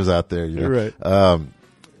creditors out there? You know? Right.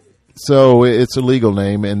 So it's a legal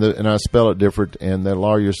name, and I spell it different. And that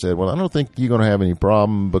lawyer said, "Well, I don't think you're going to have any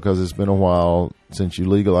problem because it's been a while since you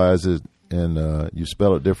legalized it, and you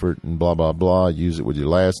spell it different, and blah blah blah. Use it with your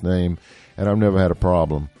last name, and I've never had a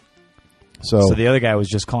problem." So the other guy was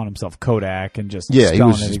just calling himself Kodak and just he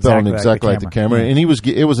was spelling exactly like the camera, Yeah. and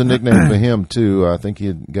it was a nickname for him too. I think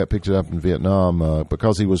he got picked up in Vietnam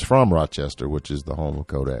because he was from Rochester, which is the home of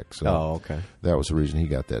Kodak. So okay, that was the reason he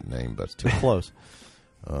got that name. But too close.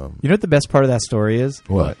 You know what the best part of that story is?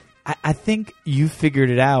 What? I think you figured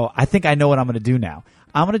it out. I think I know what I'm going to do now.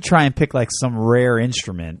 I'm going to try and pick like some rare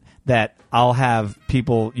instrument that I'll have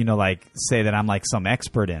people, you know, like say that I'm like some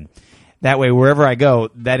expert in. That way, wherever I go,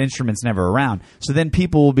 that instrument's never around. So then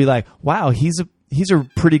people will be like, "Wow, he's a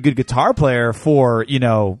pretty good guitar player for, you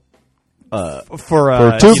know, for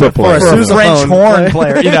a tuba player, for a French horn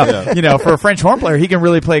player, you know, for a French horn player, he can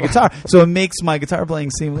really play guitar. So it makes my guitar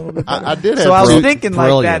playing seem a little bit better." I did. So I was thinking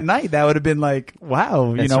like that night, that would have been like,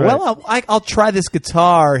 "Wow, That's you know, right. well, I'll try this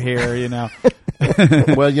guitar here, you know."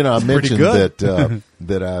 Well, you know, I mentioned good.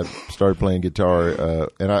 that I started playing guitar,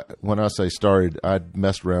 and when I say started, I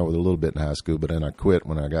messed around with it a little bit in high school, but then I quit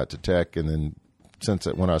when I got to tech, and then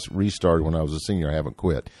when I restarted when I was a senior, I haven't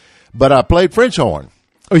quit. But I played French horn.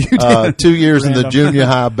 Oh, you did? 2 years in the junior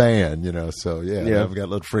high band, you know. So yeah, I've got a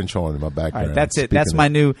little French horn in my background. All right, that's it. That's my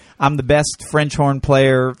new. I'm the best French horn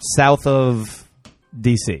player south of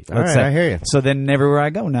DC. All right, I hear you. So then everywhere I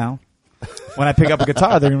go now, when I pick up a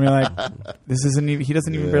guitar, they're gonna be like, "This isn't even. He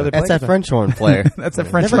doesn't even barely play." That's that French horn player. That's a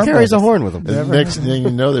French. Never horn carries player. a horn with him. The next thing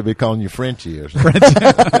you know, they'll be calling you Frenchie or something.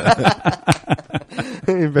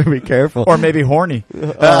 You better be careful. Or maybe horny. See,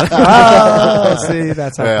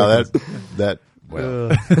 that's how. Well, well.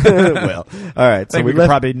 Well, all right. I So think we could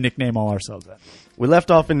probably nickname all ourselves that. we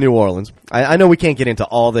left off in New Orleans. I know we can't get into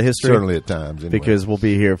all the history, Certainly at times, anyway. because we'll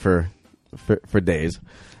be here for days.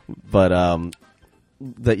 But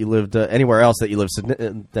that you lived anywhere else that you lived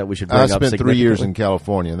that we should bring I up. spent 3 years significantly? in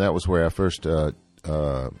California, and that was where I first was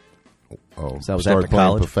started after playing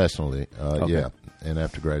college? professionally. Okay. Yeah, and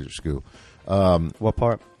after graduate school. What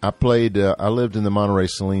part? I played. I lived in the Monterey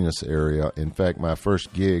Salinas area. In fact, my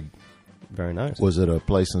first gig Very nice. was at a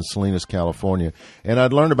place in Salinas, California, and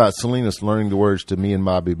I'd learned about Salinas, learning the words to Me and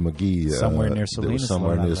Bobby McGee. Somewhere near that was Salinas,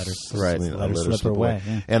 somewhere Lord, near let her- Salinas, let her slip away,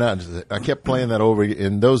 yeah. And I kept playing that over.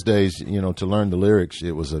 In those days, you know, to learn the lyrics,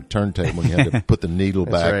 it was a turntable. You had to put the needle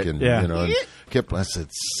back, right. and Yeah. you know. And I said,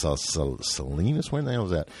 Salinas, where the hell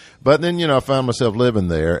was that? But then, you know, I found myself living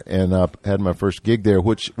there, and I had my first gig there,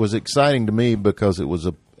 which was exciting to me because it was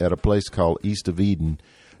at a place called East of Eden.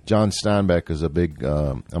 John Steinbeck is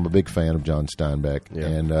I'm a big fan of John Steinbeck, Yeah.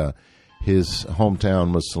 and his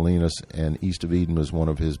hometown was Salinas, and East of Eden was one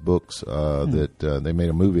of his books that they made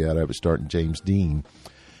a movie out of it starring James Dean.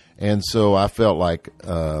 And so I felt like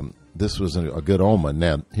this was a good omen.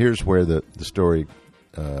 Now, here's where the story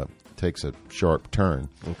takes a sharp turn.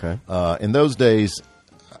 Okay. In those days,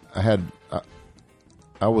 I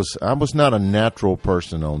was not a natural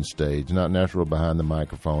person on stage, not natural behind the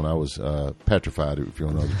microphone. I was petrified, if you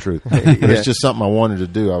want to know the truth. But it's just something I wanted to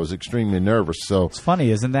do. I was extremely nervous. So It's funny,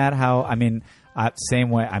 isn't that how? I mean, same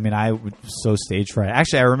way. I mean, I was so stage fright.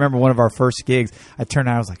 Actually, I remember one of our first gigs. I turned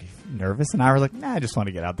out, I was like, nervous, and I was like, "Nah, I just want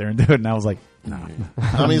to get out there and do it." And I was like, "No."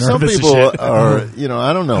 I mean, some people are, you know,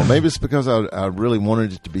 I don't know. Maybe it's because I really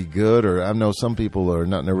wanted it to be good, or I know some people are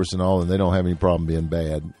not nervous at all and they don't have any problem being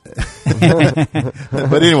bad.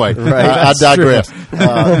 But anyway, I digress.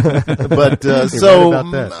 So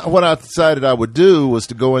what I decided I would do was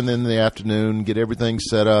to go in the afternoon, get everything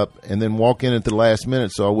set up, and then walk in at the last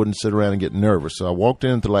minute so I wouldn't sit around and get nervous. So I walked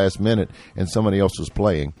in at the last minute, and somebody else was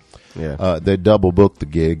playing. Yeah. They double booked the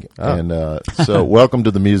gig, and so welcome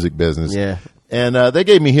to the music business. Yeah. And they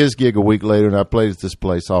gave me his gig a week later, and I played at this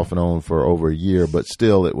place off and on for over a year. But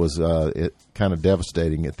still, it was kind of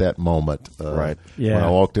devastating at that moment. Right. Yeah. When I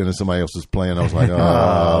walked in and somebody else was playing, I was like,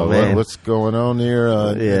 "Oh, man. what's going on here?"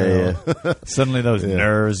 Yeah. Suddenly, those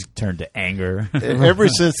nerves turned to anger. Ever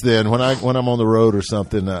since then, when I'm on the road or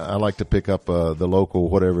something, I like to pick up the local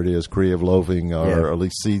whatever it is, Creative Loafing, or at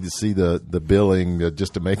least see the billing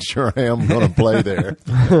just to make sure I am going to play there.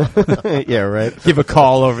 Yeah, right. Give a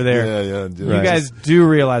call over there. Yeah. You guys do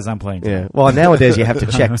realize I'm playing. Yeah. Well, nowadays you have to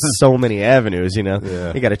check so many avenues. You know,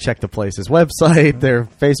 Yeah. you got to check the place's website, their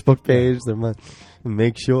Facebook page,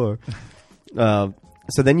 make sure. So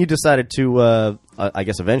then you decided to, I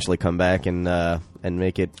guess, eventually come back and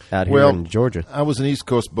make it out here in Georgia. I was an East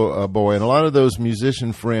Coast boy, and a lot of those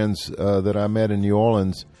musician friends that I met in New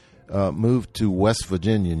Orleans moved to West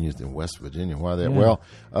Virginia. And you think, West Virginia, why that? Yeah.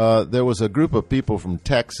 Well, there was a group of people from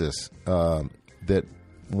Texas that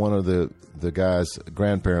one of the guys'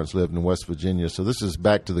 grandparents lived in West Virginia. So this is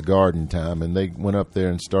back to the Garden time, and they went up there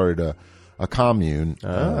and started a commune.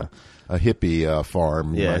 A hippie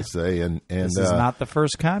farm, you might say, and This is not the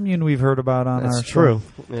first commune we've heard about on our true.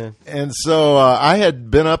 show. Yeah. And so I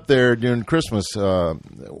had been up there during Christmas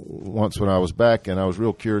once when I was back, and I was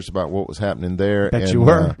real curious about what was happening there. Bet and, you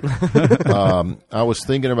were. I was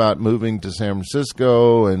thinking about moving to San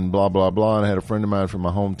Francisco and blah, blah, blah. And I had a friend of mine from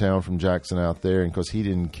my hometown from Jackson out there, and because he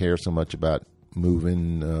didn't care so much about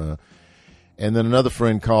moving. And then another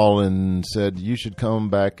friend called and said, "You should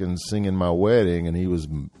come back and sing in my wedding." And he was,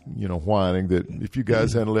 whining that if you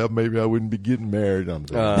guys hadn't left, maybe I wouldn't be getting married.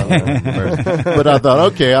 But I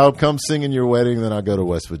thought, okay, I'll come sing in your wedding, then I'll go to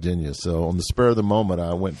West Virginia. So on the spur of the moment,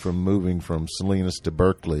 I went from moving from Salinas to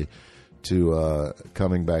Berkeley to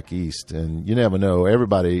coming back east. And you never know.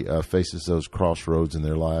 Everybody faces those crossroads in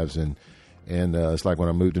their lives. And it's like when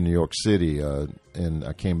I moved to New York City, and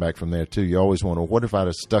I came back from there too. You always wonder, what if I'd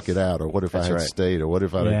have stuck it out, or what if I had stayed, or what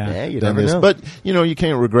if I'd have you done never this? know. But you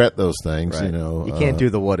can't regret those things. Right. You can't do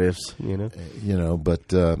the what ifs.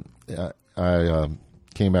 But I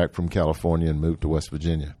came back from California and moved to West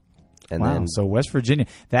Virginia. And Wow. then So West Virginia,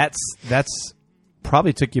 that's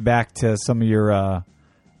probably took you back to some of your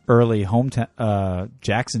early hometown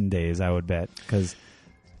Jackson days, I would bet, because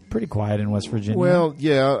pretty quiet in West Virginia. Well,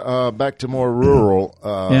 back to more rural.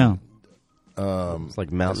 it's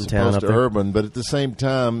like mountain as town opposed up to there. urban, but at the same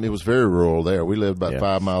time, it was very rural there. We lived about 5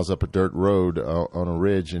 5 miles up a dirt road on a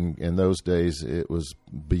ridge, and in those days, it was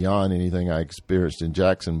beyond anything I experienced in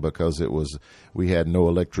Jackson because we had no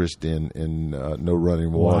electricity and no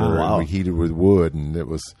running water, Wow. and we heated with wood, and it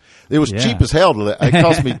was cheap as hell to live. It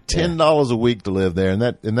cost me $10 a week to live there, and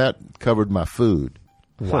that covered my food.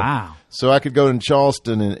 wow. So I could go in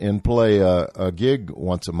Charleston and play a gig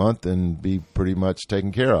once a month and be pretty much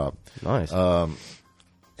taken care of. Nice. But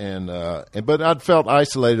I'd felt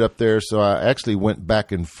isolated up there, so I actually went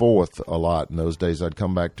back and forth a lot in those days. I'd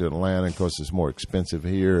come back to Atlanta, and of course it's more expensive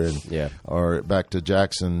here, or back to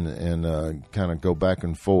Jackson and kind of go back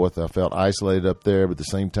and forth. I felt isolated up there, but at the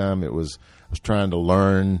same time I was trying to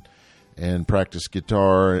learn and practice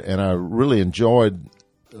guitar, and I really enjoyed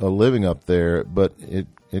living up there, but it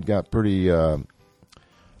got pretty in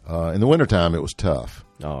the wintertime it was tough.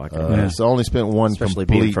 Oh, okay. So I only spent one Especially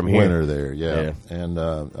being complete from here. winter there, and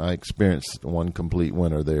I experienced one complete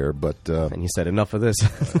winter there. But and you said enough of this.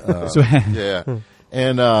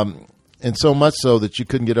 and so much so that you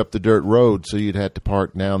couldn't get up the dirt road, so you'd have to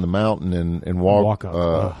park down the mountain and walk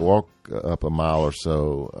up a mile or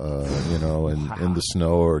so, in the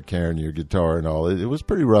snow or carrying your guitar and all. It was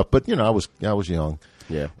pretty rough, but I was young.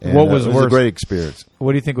 Yeah. And, What was it was worse? a great experience.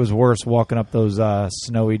 What do you think was worse, walking up those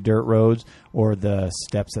snowy dirt roads or the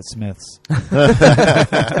steps at Smith's?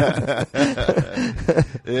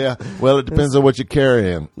 Yeah, well, it depends on what you're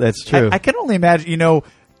carrying. That's true. I can only imagine,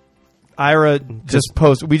 Ira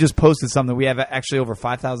we just posted something. We have actually over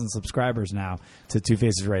 5,000 subscribers now to Two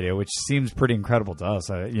Faces Radio, which seems pretty incredible to us.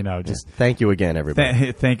 Just Thank you again,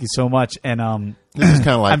 everybody. thank you so much. And This is kind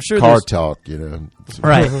of like I'm sure car there's- talk,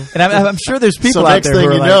 right, and I'm sure there's people So out next there thing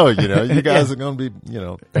who are you like, know, you guys are going to be,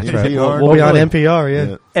 NPR. We'll be on NPR,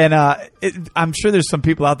 yeah. And I'm sure there's some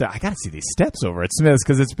people out there. I got to see these steps over at Smith's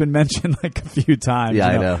because it's been mentioned like a few times. Yeah,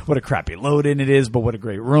 I know. What a crappy load in it is, but what a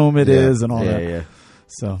great room it is, and all that. Yeah.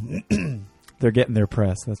 So they're getting their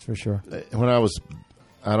press, that's for sure.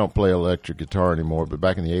 I don't play electric guitar anymore, but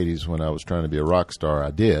back in the 80s when I was trying to be a rock star,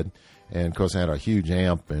 I did. And, of course, I had a huge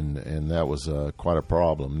amp, and that was quite a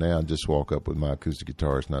problem. Now I just walk up with my acoustic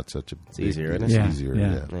guitar. It's not such a It's easier, isn't It's it? Yeah, easier,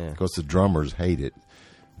 yeah. Of course, the drummers hate it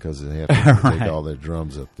because they have to Right. take all their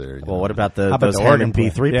drums up there. Well, what about How about those the organ Hammond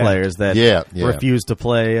P3 player? players that Yeah. refuse to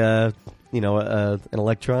play an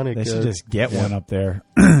electronic. They should just get one up there.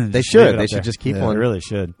 They should. They should just keep one. They really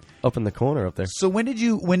should. Up in the corner up there. So when did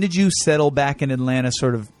you settle back in Atlanta,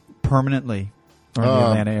 sort of permanently, or in the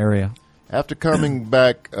Atlanta area? After coming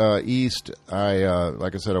back east,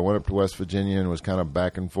 like I said, I went up to West Virginia and was kind of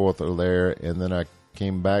back and forth there, and then I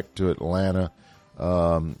came back to Atlanta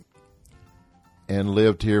and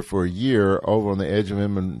lived here for a year over on the edge of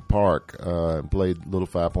Inman Park, and played Little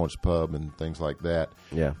Five Points Pub and things like that.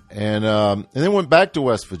 Yeah, and then went back to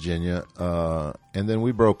West Virginia, and then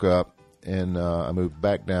we broke up, and I moved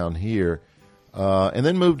back down here, and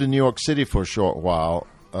then moved to New York City for a short while.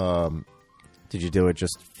 Did you do it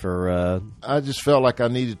just for... I just felt like I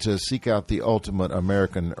needed to seek out the ultimate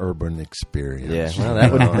American urban experience. Yeah,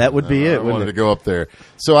 well, that would be it. I wanted to go up there.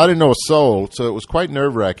 So I didn't know a soul, so it was quite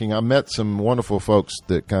nerve-wracking. I met some wonderful folks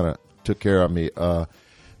that kind of took care of me,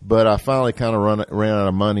 but I finally kind of ran out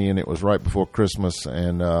of money, and it was right before Christmas,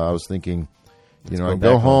 and I was thinking, I'd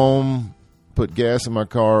go home, put gas in my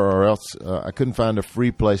car, or else I couldn't find a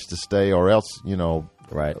free place to stay, or else,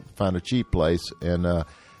 find a cheap place, and...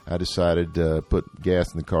 I decided to put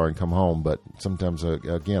gas in the car and come home, but sometimes,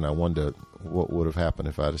 again, I wonder what would have happened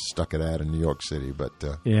if I'd have stuck it out in New York City. But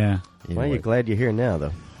yeah, anyway. Well, you're glad you're here now,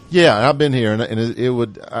 though. Yeah, I've been here, and it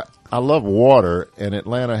would. I love water, and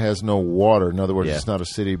Atlanta has no water. In other words, it's not a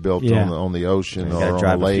city built on the ocean or on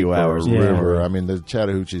a lake or a river. I mean, the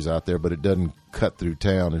Chattahoochee's out there, but it doesn't cut through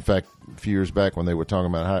town. In fact, a few years back when they were talking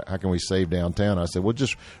about how can we save downtown, I said, well,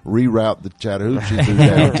 just reroute the Chattahoochee through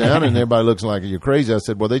downtown, and everybody looks like you're crazy. I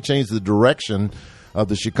said, well, they changed the direction of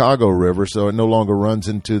the Chicago River, so it no longer runs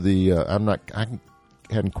into the. I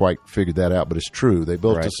hadn't quite figured that out, but it's true. They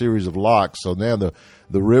built a series of locks, so now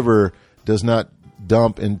the river does not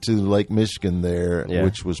dump into Lake Michigan there,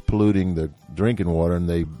 which was polluting the drinking water, and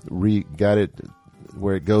they got it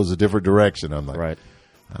where it goes a different direction. I'm like,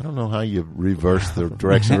 I don't know how you reverse the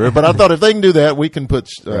direction of the river, but I thought if they can do that, we can put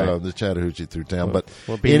the Chattahoochee through town. But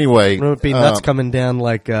anyway. It would be nuts coming down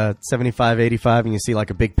like 75, 85, and you see like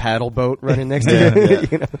a big paddle boat running next to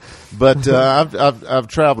you. But I've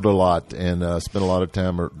traveled a lot and spent a lot of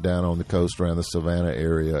time down on the coast around the Savannah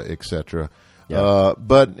area, etc. Yeah.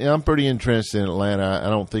 But I'm pretty interested in Atlanta. I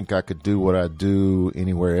don't think I could do what I do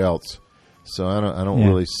anywhere else. So I don't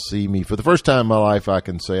really see me. For the first time in my life, I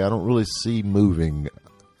can say I don't really see moving.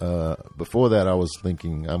 Before that, I was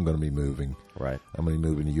thinking I'm going to be moving. Right. I'm going to be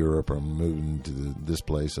moving to Europe, or I'm moving to this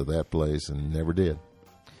place or that place, and never did.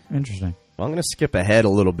 Interesting. Well, I'm going to skip ahead a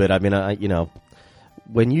little bit. I mean,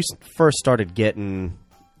 when you first started getting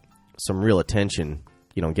some real attention,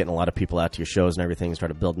 getting a lot of people out to your shows and everything,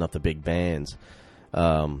 started building up the big bands.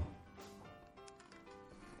 It's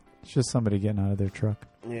just somebody getting out of their truck.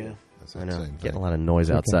 Yeah. I know. Getting a lot of noise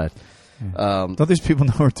outside. Yeah. Don't these people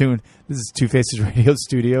know we're doing this is Two Faces Radio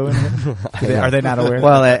studio? In here? Are they not aware?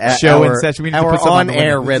 Well, show and such. We need our to put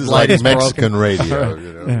on-air red light is Mexican broken.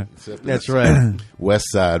 radio. That's right. West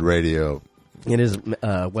Side Radio. It is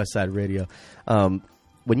West Side Radio.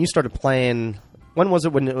 When you started playing, when was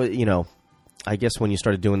it? When I guess when you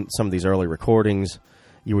started doing some of these early recordings,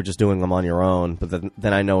 you were just doing them on your own. But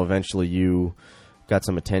then I know eventually you got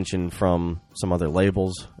some attention from some other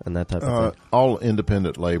labels and that type of thing. All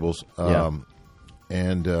independent labels. And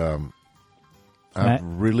I've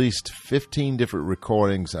released 15 different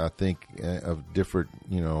recordings, I think, of different,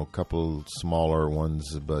 a couple smaller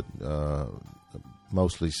ones, but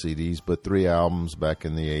mostly CDs, but 3 albums back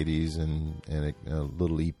in the 80s and a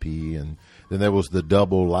little EP. And then there was the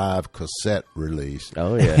double live cassette release.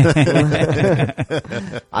 Oh,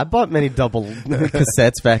 yeah. I bought many double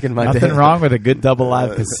cassettes back in my day. Nothing wrong with a good double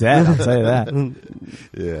live cassette, I'll tell you that.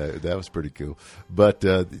 Yeah, that was pretty cool. But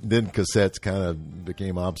then cassettes kind of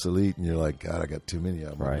became obsolete, and you're like, God, I got too many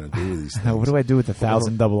of them. I'm going to do these things. What do I do with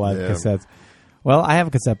 1,000 double live cassettes? Well, I have a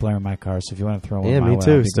cassette player in my car, so if you want to throw one my me way,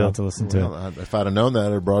 too, I'd be still glad to listen to it. If I'd have known that,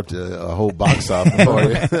 I'd have brought a whole box off for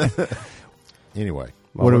you. Anyway.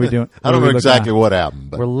 What are we doing? I don't know exactly what happened.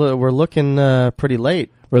 But we're looking pretty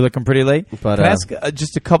late. We're looking pretty late? But, Can I ask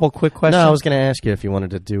just a couple quick questions? No, I was going to ask you if you wanted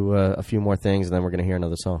to do a few more things, and then we're going to hear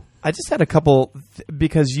another song. I just had a couple,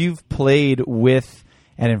 because you've played with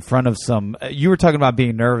and in front of some... you were talking about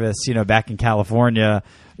being nervous, back in California,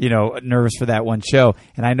 nervous for that one show.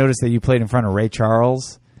 And I noticed that you played in front of Ray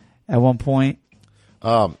Charles at one point.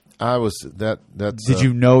 I was... That's. Did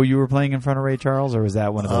you know you were playing in front of Ray Charles, or was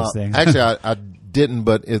that one of those things? Actually, I didn't,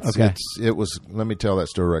 but it was. Let me tell that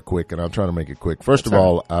story right quick, and I'm trying to make it quick. First of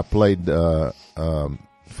all, I played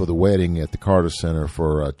for the wedding at the Carter Center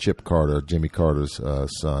for Chip Carter, Jimmy Carter's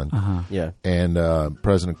son. Uh-huh. Yeah. And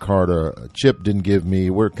President Carter, Chip didn't give me.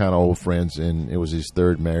 We're kind of old friends, and it was his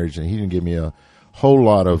third marriage, and he didn't give me a whole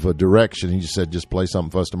lot of direction. He just said, just play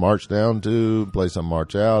something for us to march down to, play something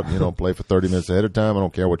march out. Play for 30 minutes ahead of time. I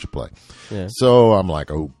don't care what you play. Yeah. So I'm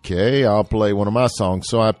like, okay, I'll play one of my songs.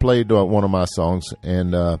 So I played one of my songs,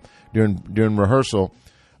 and during rehearsal,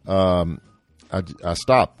 I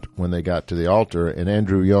stopped when they got to the altar, and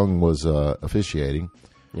Andrew Young was officiating.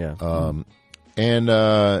 Yeah. And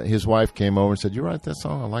his wife came over and said, "You write that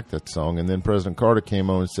song? I like that song." And then President Carter came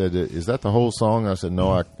over and said, "Is that the whole song?" I said, "No,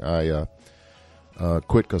 I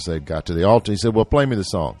quit because they got to the altar." He said, "Well, play me the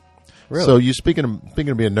song." Really? So you speaking of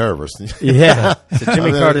being nervous, Yeah. So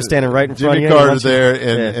Jimmy Carter standing right in front of you. Jimmy Carter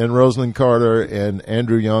there, and Rosalind Carter, and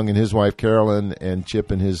Andrew Young and his wife Carolyn, and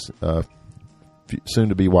Chip and his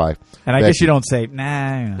soon-to-be wife. And I Becky. guess you don't say,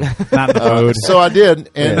 nah, not in the mood. So I did,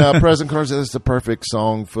 and President Carter said, "It's the perfect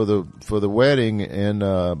song for the wedding." And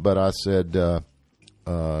but I said,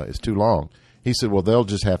 "It's too long." He said, "Well, they'll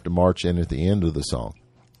just have to march in at the end of the song."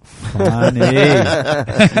 Funny.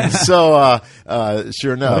 So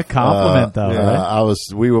sure enough, What a compliment, though. Right?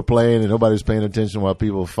 We were playing, and nobody was paying attention while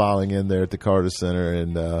people were filing in there at the Carter Center,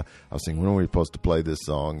 and I was thinking, when are we supposed to play this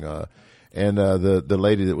song? And the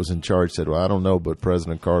lady that was in charge said, "Well, I don't know, but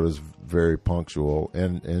President Carter's very punctual."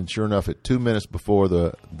 And sure enough, at 2 minutes before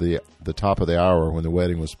the top of the hour when the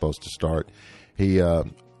wedding was supposed to start, he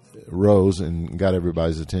rose and got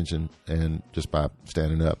everybody's attention, and just by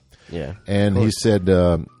standing up. Yeah. And he said,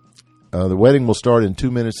 "The wedding will start in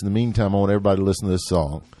 2 minutes. In the meantime, I want everybody to listen to this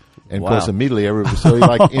song." And of course, immediately so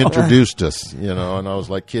he introduced us, and I was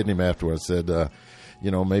like kidding him afterwards. I said,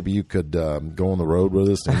 maybe you could go on the road with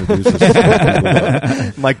us and introduce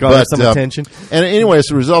us. Might garner some attention. And anyway, as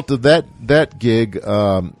a result of that gig,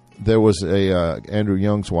 there was Andrew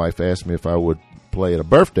Young's wife asked me if I would play at a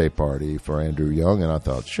birthday party for Andrew Young, and I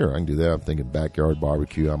thought, sure, I can do that. I'm thinking backyard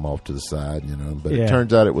barbecue. I'm off to the side, But it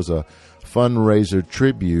turns out it was a fundraiser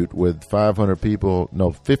tribute with 1,500 people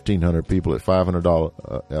at $500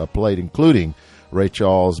 a plate, including Ray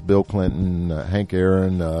Charles, Bill Clinton, Hank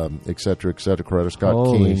Aaron, et cetera, Coretta Scott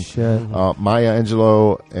Holy King, shit. Maya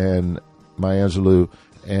Angelou,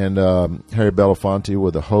 and Harry Belafonte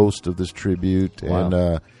were the host of this tribute.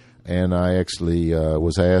 Wow. And I actually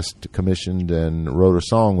was commissioned, and wrote a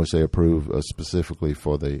song which they approved specifically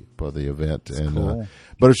for the event. That's and cool.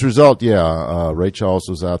 but as a result, Ray Charles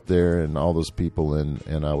was out there, and all those people,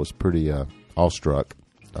 and I was pretty awestruck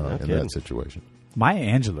in that situation. Maya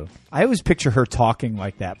Angelou. I always picture her talking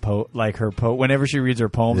like that, whenever she reads her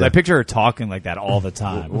poems. I picture her talking like that all the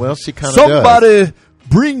time. Well, she kind of does. Somebody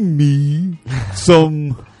bring me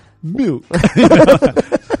some milk.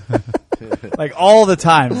 Like all the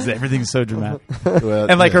time. Everything's so dramatic.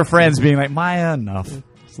 Well, And her friends being like, Maya, enough.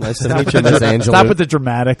 It's nice to meet you, Miss Angela. Stop with the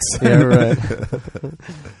dramatics. Yeah, right.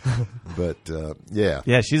 But, yeah.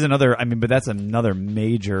 Yeah, she's another, but that's another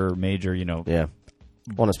major, Yeah.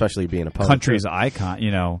 Well, especially being a poet. country's icon,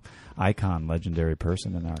 legendary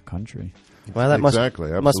person in our country. Well, that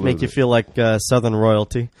Exactly, must make you feel like Southern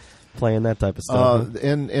royalty, playing that type of stuff.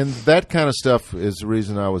 And that kind of stuff is the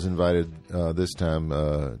reason I was invited this time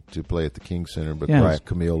to play at the King Center. But Yes.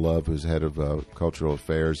 Camille Love, who's head of cultural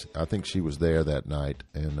affairs, I think she was there that night,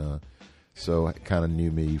 and so kind of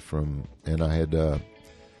knew me from. And I had,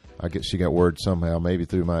 I guess she got word somehow, maybe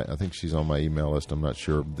through I think she's on my email list. I'm not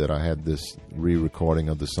sure, that I had this re-recording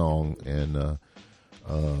of the song, and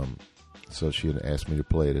so she had asked me to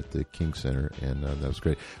play it at the King Center, and that was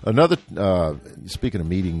great. Another, speaking of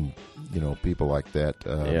meeting, people like that,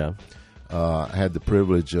 I had the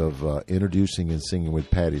privilege of introducing and singing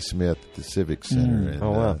with Patti Smith at the Civic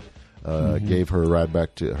Center, and gave her a ride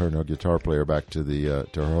back to her and her guitar player back to the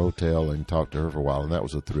to her hotel, and talked to her for a while, and that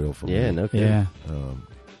was a thrill for me. Yeah, no kidding. Yeah.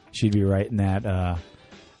 She'd be right in that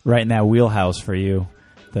wheelhouse for you.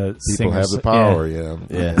 The People have the power, yeah.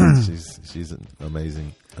 She's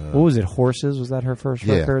amazing. What was it? Horses? Was that her first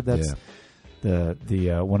record? That's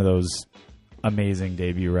the one of those amazing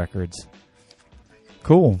debut records.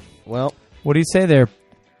 Cool. Well, what do you say there,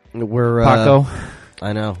 we're Paco?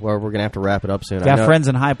 I know. Well, we're gonna have to wrap it up soon. Got friends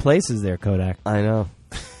in high places there, Kodak. I know.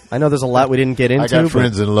 There's a lot we didn't get into. I got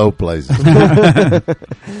friends in low places.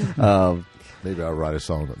 Maybe I'll write a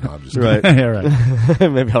song. No, I'm just right. Yeah, right.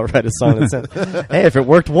 Maybe I'll write a song that sounds. Hey, if it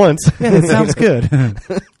worked once, It sounds good.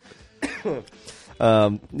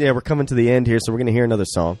 we're coming to the end here, so we're going to hear another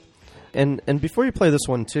song. And before you play this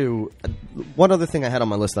one too, one other thing I had on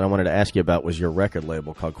my list that I wanted to ask you about was your record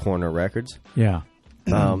label called Corner Records. Yeah.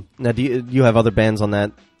 Now, do you have other bands on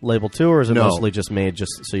that label too, or is it No. mostly just made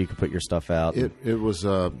just so you can put your stuff out? It was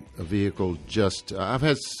a vehicle. Just I've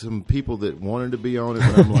had some people that wanted to be on it,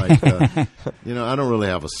 but I'm like, I don't really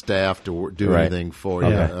have a staff to do anything for you.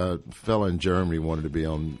 A fella in Germany wanted to be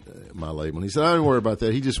on my label, and he said, "I don't worry about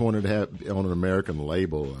that. He just wanted to have on an American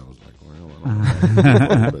label." I was like, "Well, I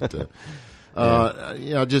don't know."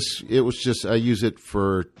 It was just I use it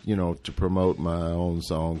for to promote my own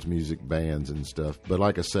songs, music, bands, and stuff. But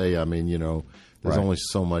like I say, I mean, there's only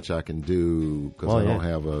so much I can do because I don't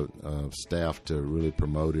have a staff to really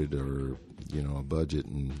promote it or a budget,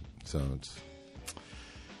 and so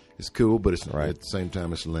it's cool, but it's at the same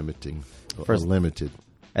time it's limited.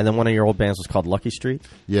 And then one of your old bands was called Lucky Street.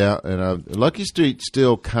 Yeah, and Lucky Street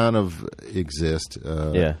still kind of exists.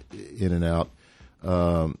 In and out,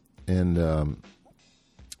 and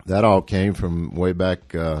that all came from way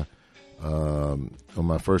back. On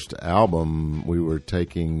my first album, we were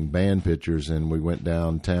taking band pictures, and we went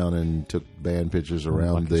downtown and took band pictures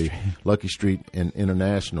around Lucky Street and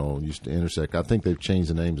International used to intersect. I think they've changed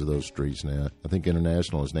the names of those streets now. I think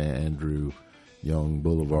International is now Andrew Young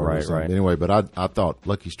Boulevard or something. Right. Anyway, but I thought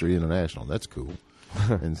Lucky Street International, that's cool.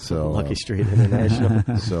 And so Lucky Street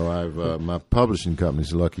International. So I've my publishing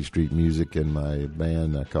company's Lucky Street Music, and my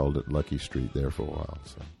band I called it Lucky Street there for a while.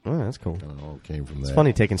 So that's cool. It all came from It's that.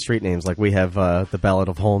 funny taking street names like we have the Ballad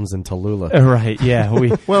of Holmes and Tallulah. Right? Yeah.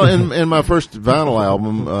 Well, in my first vinyl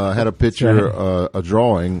album, had a picture, a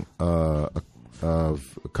drawing, a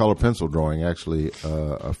color pencil drawing. Actually,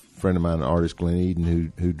 a friend of mine, an artist, Glenn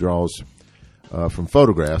Eden, who draws. From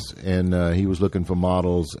photographs, and he was looking for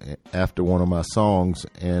models after one of my songs,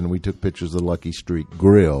 and we took pictures of the Lucky Street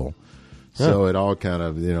Grill. So it all kind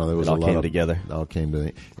of, there was it all came together. It all came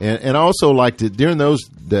together. And I also liked it during those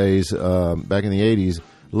days, back in the 80s.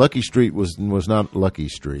 Lucky Street was not Lucky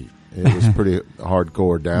Street. It was pretty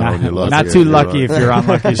hardcore down on your luck. Not too lucky if you're on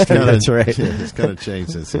Lucky Street. That's right. Yeah, it's kind of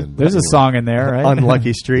changed since then. There's a song in there, right?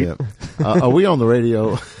 Unlucky Street. Yeah. Are we on the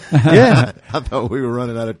radio? Yeah. I thought we were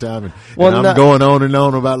running out of time, and Well, I'm going on and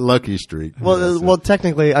on about Lucky Street. Well,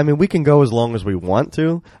 technically, I mean, we can go as long as we want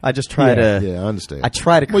to. I just try to. Yeah, I understand. I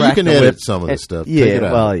try to. Well, you crack can the edit whip. some of the stuff. Yeah, Take it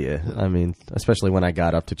out. well, yeah. I mean, especially when I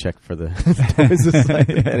got up to check for the noises, I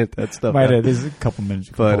edit that stuff. Might out. have, there's a couple minutes.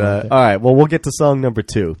 But all right, well, we'll get to song number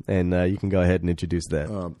 2, and you can go ahead and introduce that.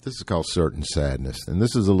 This is called Certain Sadness, and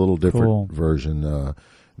this is a little different version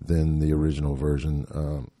than the original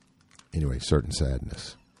version. Anyway, Certain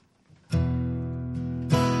Sadness.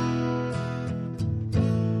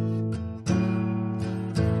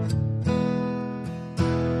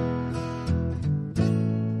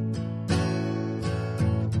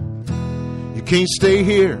 You can't stay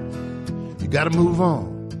here. You gotta move on.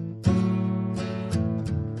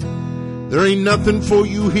 There ain't nothing for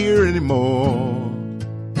you here anymore.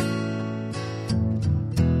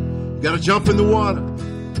 You gotta jump in the water.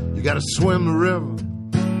 You gotta swim the river.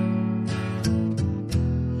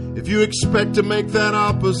 If you expect to make that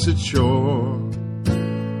opposite shore.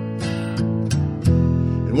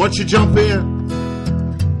 And once you jump in,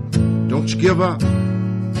 don't you give up.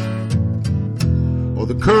 Or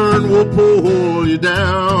the current will pull you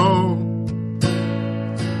down.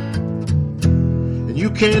 And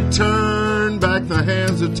you can't turn back the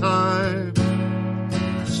hands of time.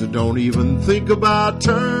 So don't even think about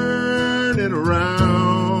turning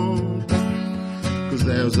around. 'Cause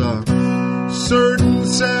there's a certain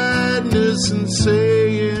sadness in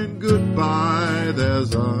saying goodbye.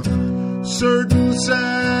 There's a certain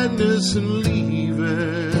sadness in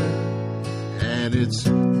leaving. And it's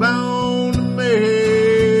bound to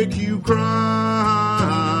make you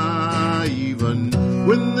cry. Even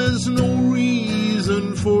when there's no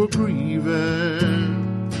reason for grieving.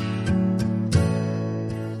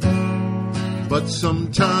 But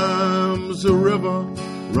sometimes the river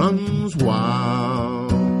runs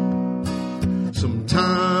wild.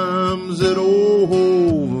 Sometimes it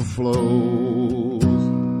overflows.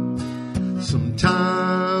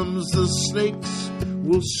 Sometimes the snakes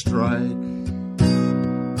will strike.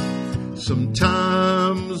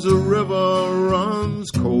 Sometimes the river runs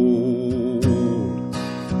cold.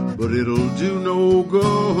 But it'll do no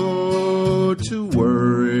good to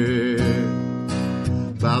worry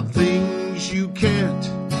about things you can't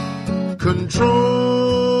control.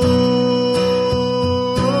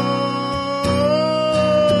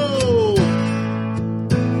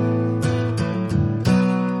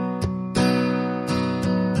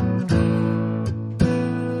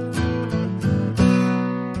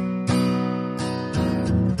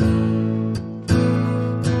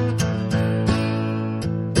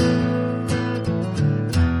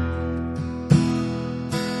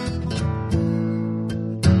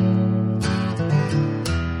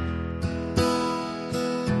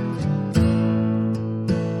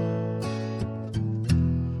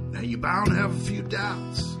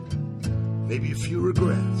 maybe a few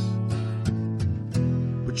regrets.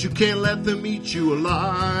 But you can't let them eat you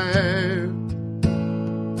alive.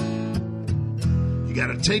 You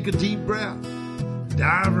gotta take a deep breath,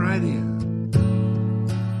 dive right in.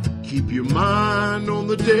 Keep your mind on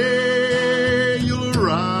the day you'll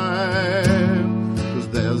arrive. 'Cause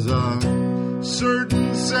there's a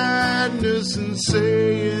certain sadness in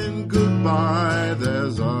saying goodbye.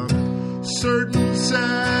 There's a certain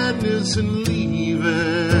sadness in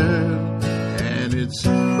leaving, and it's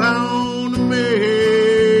bound to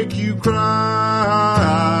make you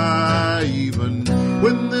cry, even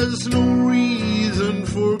when there's no reason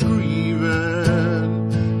for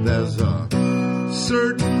grieving. There's a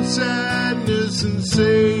certain sadness in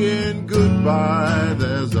saying goodbye.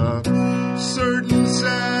 There's a certain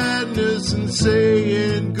sadness in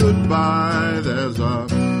saying goodbye. There's a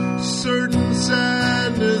certain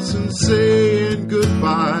sadness in saying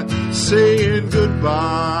goodbye. Saying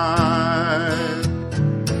goodbye.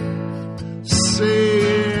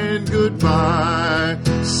 Saying goodbye.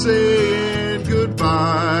 Saying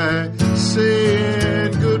goodbye.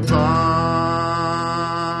 Saying goodbye.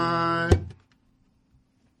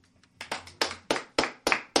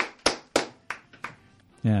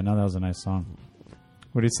 Yeah, no, that was a nice song.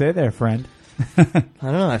 What do you say there, friend? I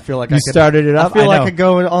don't know. I feel like you started it up. I feel like I could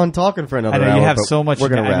go on talking for another hour. I know you have so much. We're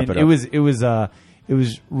going to wrap it up. It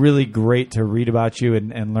was really great to read about you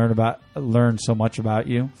and learn so much about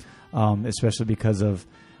you, especially because of,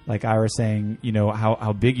 like Ira saying, you know,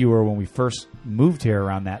 how big you were when we first moved here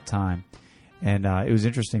around that time. And it was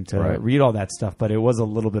interesting to read all that stuff, but it was a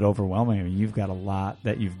little bit overwhelming. I mean, you've got a lot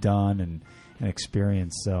that you've done and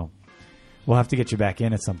experienced, so we'll have to get you back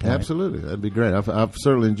in at some point. Absolutely, that'd be great. I've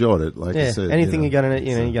certainly enjoyed it. Like I said, anything you got an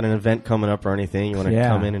event coming up or anything you want to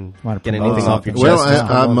come in and get anything off your chest.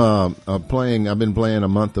 Well, I'm playing. I've been playing a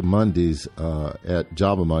month of Mondays at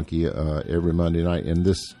Java Monkey every Monday night, and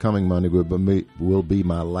this coming Monday will be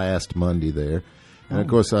my last Monday there. And of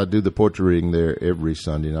course, I do the portrait reading there every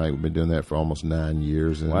Sunday night. We've been doing that for almost 9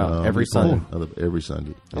 years. And, wow! Every Sunday. Every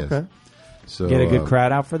Sunday. Yes. Okay. So, get a good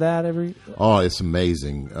crowd out for that every. Oh, it's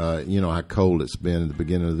amazing! You know how cold it's been at the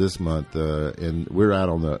beginning of this month, and we're out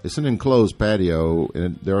on it's an enclosed patio,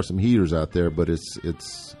 and there are some heaters out there, but it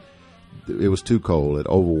was too cold. It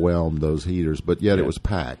overwhelmed those heaters, but yet it was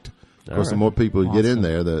packed. Of course, the more people you get in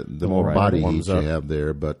there, the more body heat you have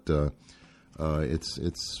there. But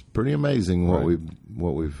it's pretty amazing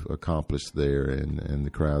what we've accomplished there, and the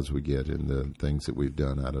crowds we get, and the things that we've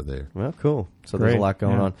done out of there. Well, cool. So there's a lot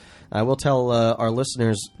going on. I will tell our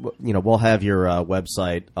listeners, we'll have your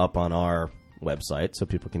website up on our website so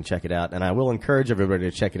people can check it out, and I will encourage everybody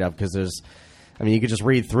to check it out because you could just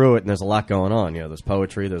read through it and there's a lot going on. There's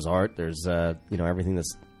poetry, there's art, there's everything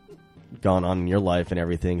that's gone on in your life and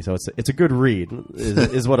everything. So it's a good read,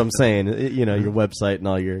 is what I'm saying. Your website and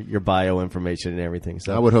all your bio information and everything.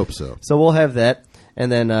 So I would hope so. So we'll have that. And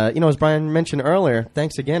then, as Brian mentioned earlier,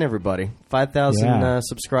 thanks again, everybody. 5,000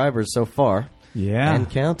 subscribers so far. Yeah. And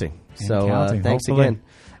counting. Thanks hopefully. again.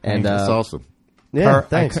 And that's awesome. Yeah,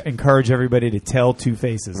 thanks. I encourage everybody to tell Two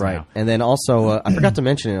Faces right now. And then also, I forgot to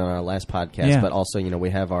mention it on our last podcast, but also, we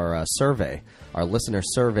have our survey. Our listener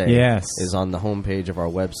survey is on the homepage of our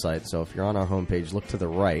website. So if you're on our homepage, look to the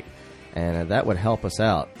right, and that would help us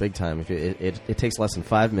out big time. If it takes less than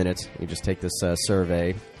 5 minutes. You just take this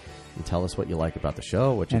survey and tell us what you like about the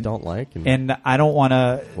show, what you don't like. And I don't want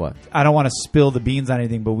to spill the beans on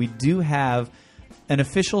anything, but we do have an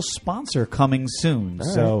official sponsor coming soon. All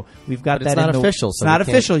so right. We've got that. It's not official. It's not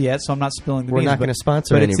official yet, so I'm not spilling the beans. We're not going to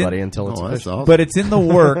sponsor anybody until it's official. Awesome. But it's in the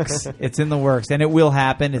works. It's in the works, and it will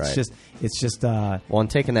happen. It's just. Well, and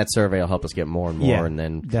taking that survey will help us get more and more, and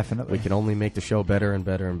then definitely we can only make the show better and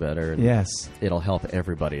better and better. And yes, it'll help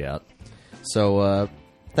everybody out. So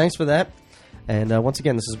thanks for that. And once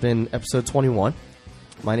again, this has been episode 21.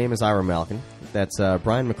 My name is Ira Malkin. That's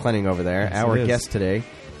Brian McClenning over there. Yes, our guest today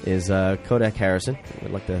is Kodak Harrison.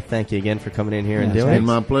 We'd like to thank you again for coming in here and doing it. It's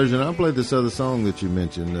my pleasure. And I'll play this other song that you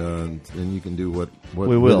mentioned, and you can do what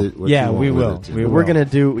we will. We will. We're gonna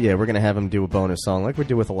do. Yeah, we're gonna have him do a bonus song like we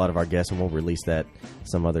do with a lot of our guests, and we'll release that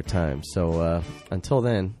some other time. So until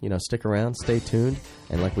then, stick around, stay tuned,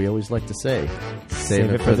 and like we always like to say,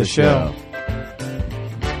 save it for the show.